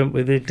confident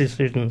with their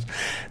decisions.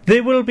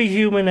 There will be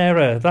human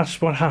error.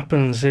 That's what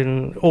happens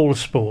in all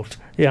sport.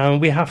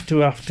 And we have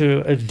to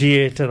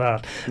adhere to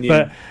that.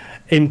 But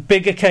in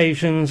big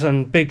occasions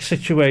and big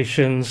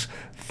situations,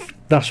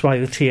 that's why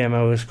the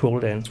TMO is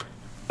called in.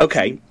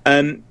 Okay.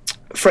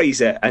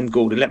 Fraser and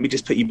Gordon, let me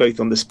just put you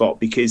both on the spot,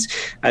 because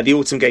the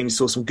autumn games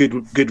saw some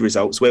good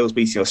results. Wales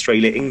beating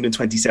Australia, England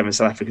 27,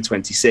 South Africa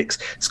 26,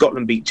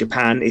 Scotland beat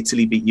Japan,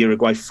 Italy beat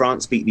Uruguay,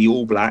 France beat the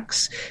All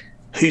Blacks.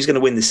 Who's going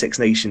to win the Six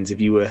Nations if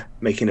you were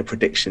making a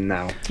prediction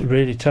now?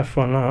 Really tough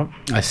one, that.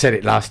 I said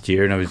it last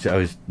year and I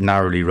was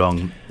narrowly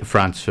wrong.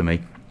 France for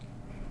me.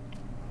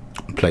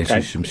 Playing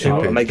some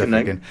super stuff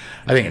again.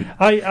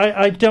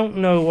 I don't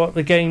know what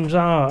the games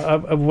are.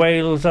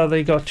 Wales, are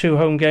they got 2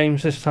 home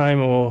games this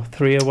time or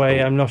 3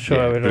 away? I'm not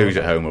sure. Yeah, Blues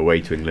at home,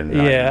 away to England.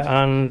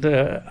 And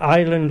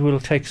Ireland will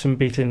take some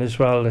beating as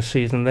well this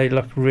season. They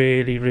look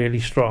really, really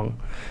strong.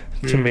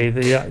 To me,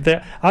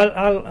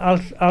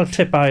 I'll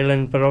tip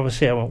Ireland, but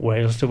obviously I want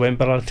Wales to win.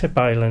 But I'll tip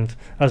Ireland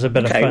as a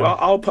bit of fun.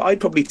 Well, I'd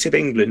probably tip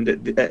England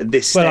at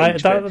this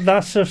stage.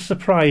 That's a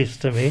surprise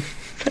to me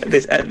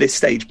at this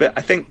stage. But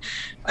I think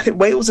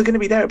Wales are going to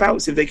be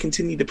thereabouts if they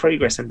continue the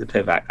progress under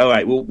Pivac. All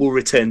right, we'll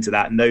return to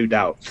that, no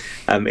doubt,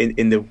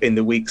 in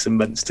the weeks and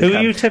months to come. Who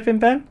are you tipping,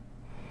 Ben?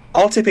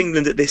 I'll tip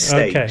England at this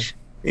stage. Okay.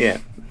 Yeah.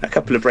 A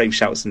couple of brave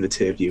shouts from the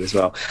two of you as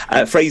well.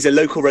 Fraser,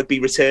 local rugby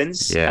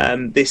returns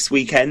this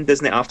weekend,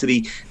 doesn't it, after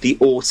the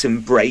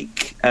autumn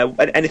break?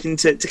 Anything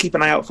to keep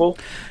an eye out for?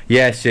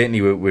 Yeah, certainly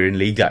we're in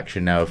league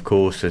action now, of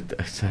course.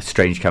 A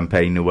strange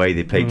campaign in a way.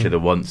 They play each other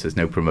once. There's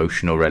no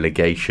promotion or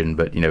relegation,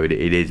 but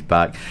it is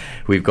back.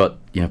 We've got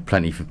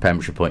plenty from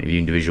Pembrokeshire point of view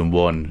in Division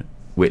 1.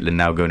 Whitland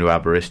now going to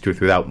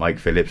Aberystwyth without Mike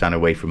Phillips and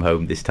away from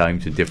home this time,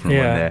 so a different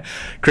one there.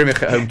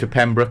 Crymych at home to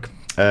Pembroke.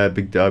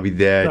 Big derby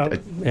there.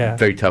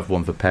 Very tough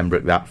one for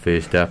Pembroke, that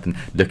first up. And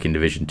looking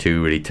Division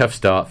 2, really tough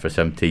start for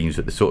some teams,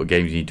 but the sort of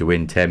games you need to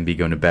win. Tenby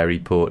going to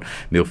Berryport,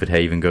 Milford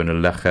Haven going to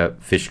Loughor,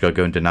 Fishguard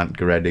going to Nant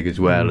Garedig as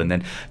well. And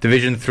then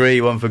Division 3,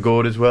 one for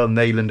Gord as well,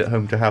 Neyland at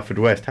home to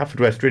Haverfordwest.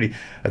 Haverfordwest really,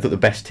 I thought, the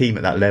best team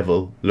at that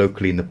level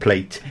locally in the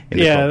plate in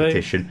the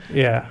competition.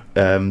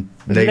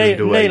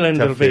 Neyland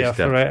will be up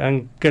for it,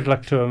 and good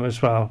luck to them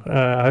as well.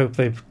 I hope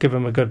they give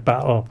them a good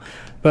battle.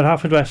 But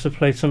Haverfordwest have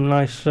played some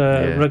nice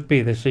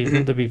rugby this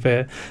season, to be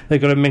fair. They've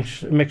got a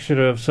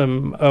mixture of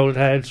some old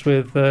heads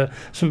with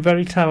some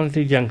very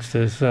talented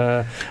youngsters.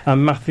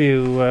 And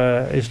Matthew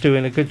is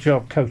doing a good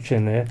job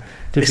coaching there.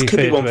 This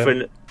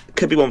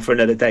could be one for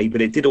another day,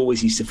 but it did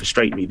always used to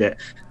frustrate me that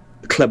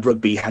club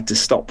rugby had to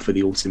stop for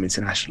the autumn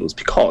internationals,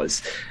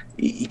 because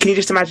can you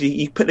just imagine,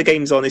 you put the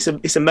games on,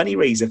 it's a money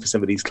raiser for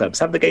some of these clubs.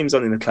 Have the games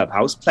on in the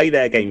clubhouse, play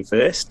their game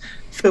first,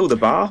 fill the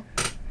bar,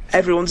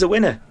 everyone's a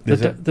winner. The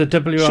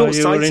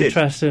WRU are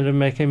interested in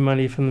making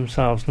money for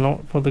themselves,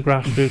 not for the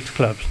grassroots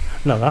clubs.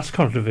 No, that's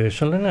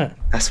controversial, isn't it?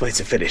 That's the way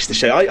to finish the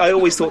show. I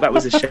always thought that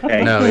was a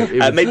shame. No, it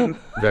was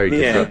very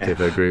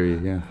disruptive, I agree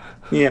with you,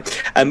 Yeah,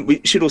 we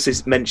should also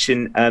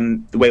mention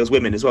the Wales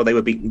women as well. They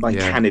were beaten by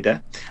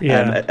Canada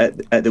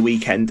at the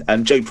weekend.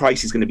 Joe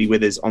Price is going to be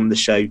with us on the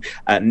show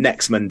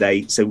next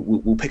Monday, so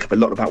we'll pick up a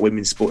lot about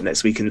women's sport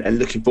next week, and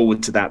looking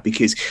forward to that,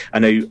 because I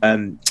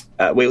know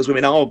Wales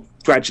women are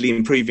gradually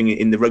improving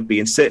in the rugby,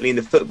 and certainly in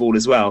the football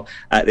as well.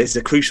 There's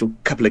a crucial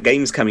couple of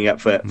games coming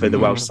up for the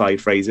Welsh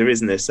side, Fraser,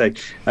 isn't there? So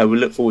we'll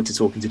look forward to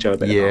talking to Joe a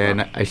bit about that.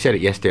 And I said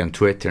it yesterday on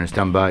Twitter, and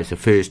stand by, it's the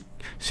first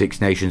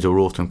Six Nations or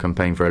autumn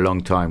campaign for a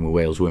long time with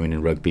Wales women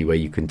in rugby, where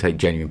you can take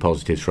genuine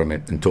positives from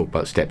it and talk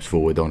about steps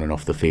forward on and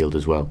off the field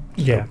as well.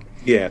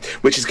 Yeah,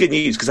 which is good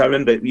news, because I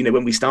remember,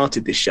 when we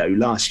started this show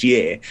last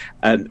year,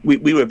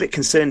 we were a bit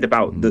concerned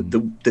about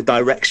the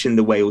direction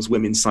the Wales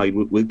women's side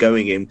were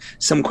going in.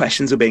 Some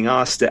questions were being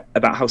asked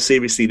about how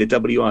seriously the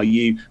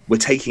WRU were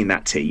taking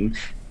that team.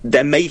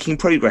 They're making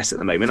progress at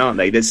the moment, aren't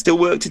they? There's still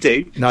work to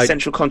do.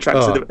 Central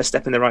contracts are a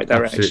step in the right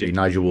direction. Absolutely.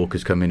 Nigel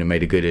Walker's come in and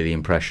made a good early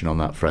impression on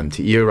that front.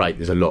 You're right,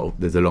 there's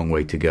a long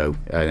way to go,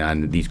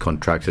 and these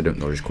contracts, I don't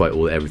know, it's quite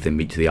everything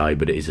meets the eye,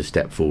 but it is a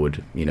step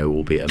forward,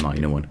 albeit a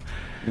minor one.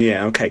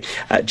 Yeah, okay.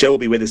 Joe will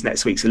be with us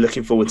next week, so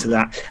looking forward to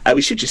that.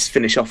 We should just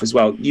finish off as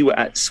well. You were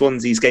at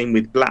Swansea's game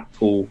with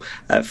Blackpool,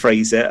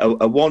 Fraser,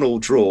 a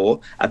 1-1 draw.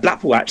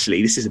 Blackpool,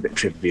 actually, this is a bit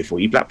trivia for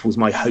you. Blackpool's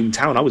my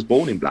hometown. I was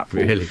born in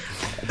Blackpool. Really?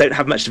 I don't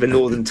have much of a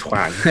northern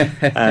twang,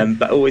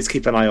 but always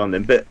keep an eye on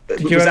them. But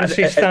did you ever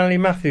see Stanley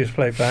Matthews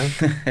play, Ben?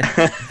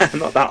 I'm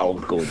not that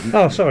old, Gordon.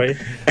 Oh, sorry.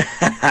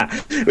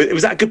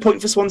 Was that a good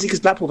point for Swansea?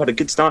 Because Blackpool had a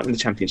good start in the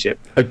Championship.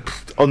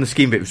 On the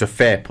scheme of it, was a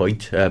fair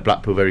point.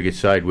 Blackpool, very good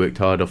side, worked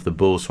hard off the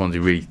ball.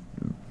 Swansea really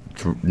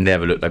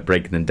never looked like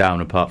breaking them down,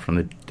 apart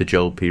from the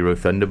Joel Pirou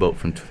Thunderbolt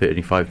from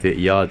 30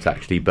 yards,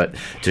 actually. But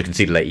to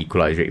concede a late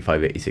equaliser,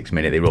 85-86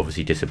 minute, they were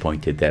obviously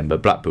disappointed then.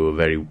 But Blackpool were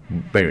very,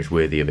 very much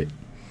worthy of it.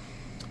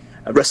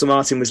 Russell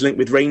Martin was linked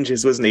with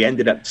Rangers, wasn't he?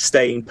 Ended up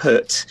staying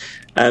put,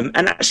 and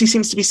actually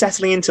seems to be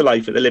settling into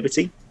life at the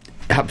Liberty.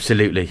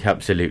 Absolutely.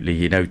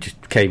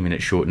 Just came in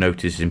at short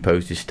notice,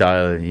 imposed his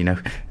style,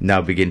 and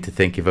now begin to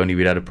think if only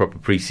we'd had a proper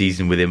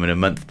pre-season with him and a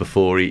month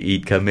before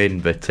he'd come in.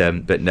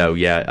 But no,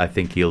 I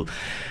think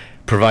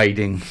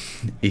providing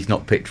he's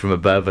not picked from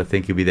above, I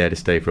think he'll be there to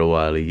stay for a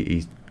while.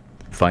 He's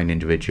a fine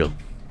individual.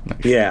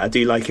 Yeah, I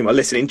do like him. Well,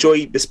 listen,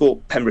 enjoy the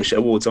Sport Pembrokeshire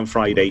Awards on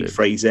Friday,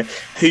 Fraser.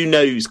 Who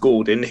knows,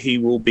 Gordon, who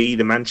will be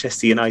the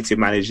Manchester United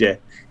manager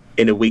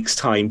in a week's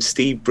time.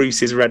 Steve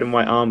Bruce's Red and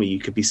White Army you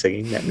could be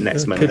singing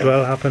next Monday. Could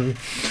well happen.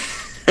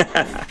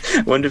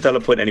 I wonder if they'll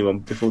appoint anyone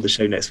before the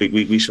show next week.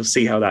 We shall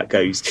see how that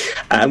goes.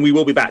 And we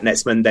will be back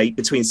next Monday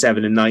between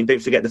 7 and 9.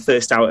 Don't forget the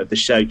first hour of the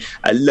show.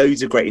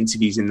 Loads of great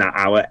interviews in that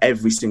hour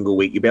every single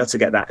week. You'll be able to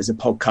get that as a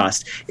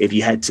podcast if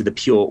you head to the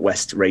Pure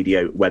West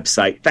Radio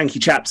website. Thank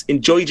you, chaps.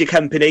 Enjoyed your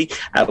company.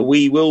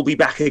 We will be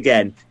back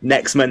again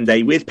next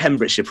Monday with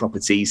Pembrokeshire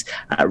Properties.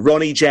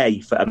 Ronnie J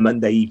for a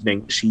Monday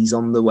evening. She's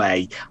on the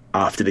way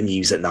after the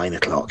news at 9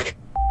 o'clock.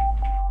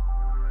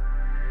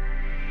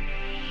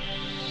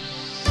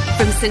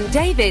 From St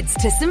David's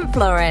to St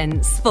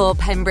Florence for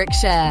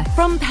Pembrokeshire.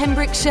 From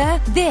Pembrokeshire,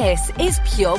 this is Pure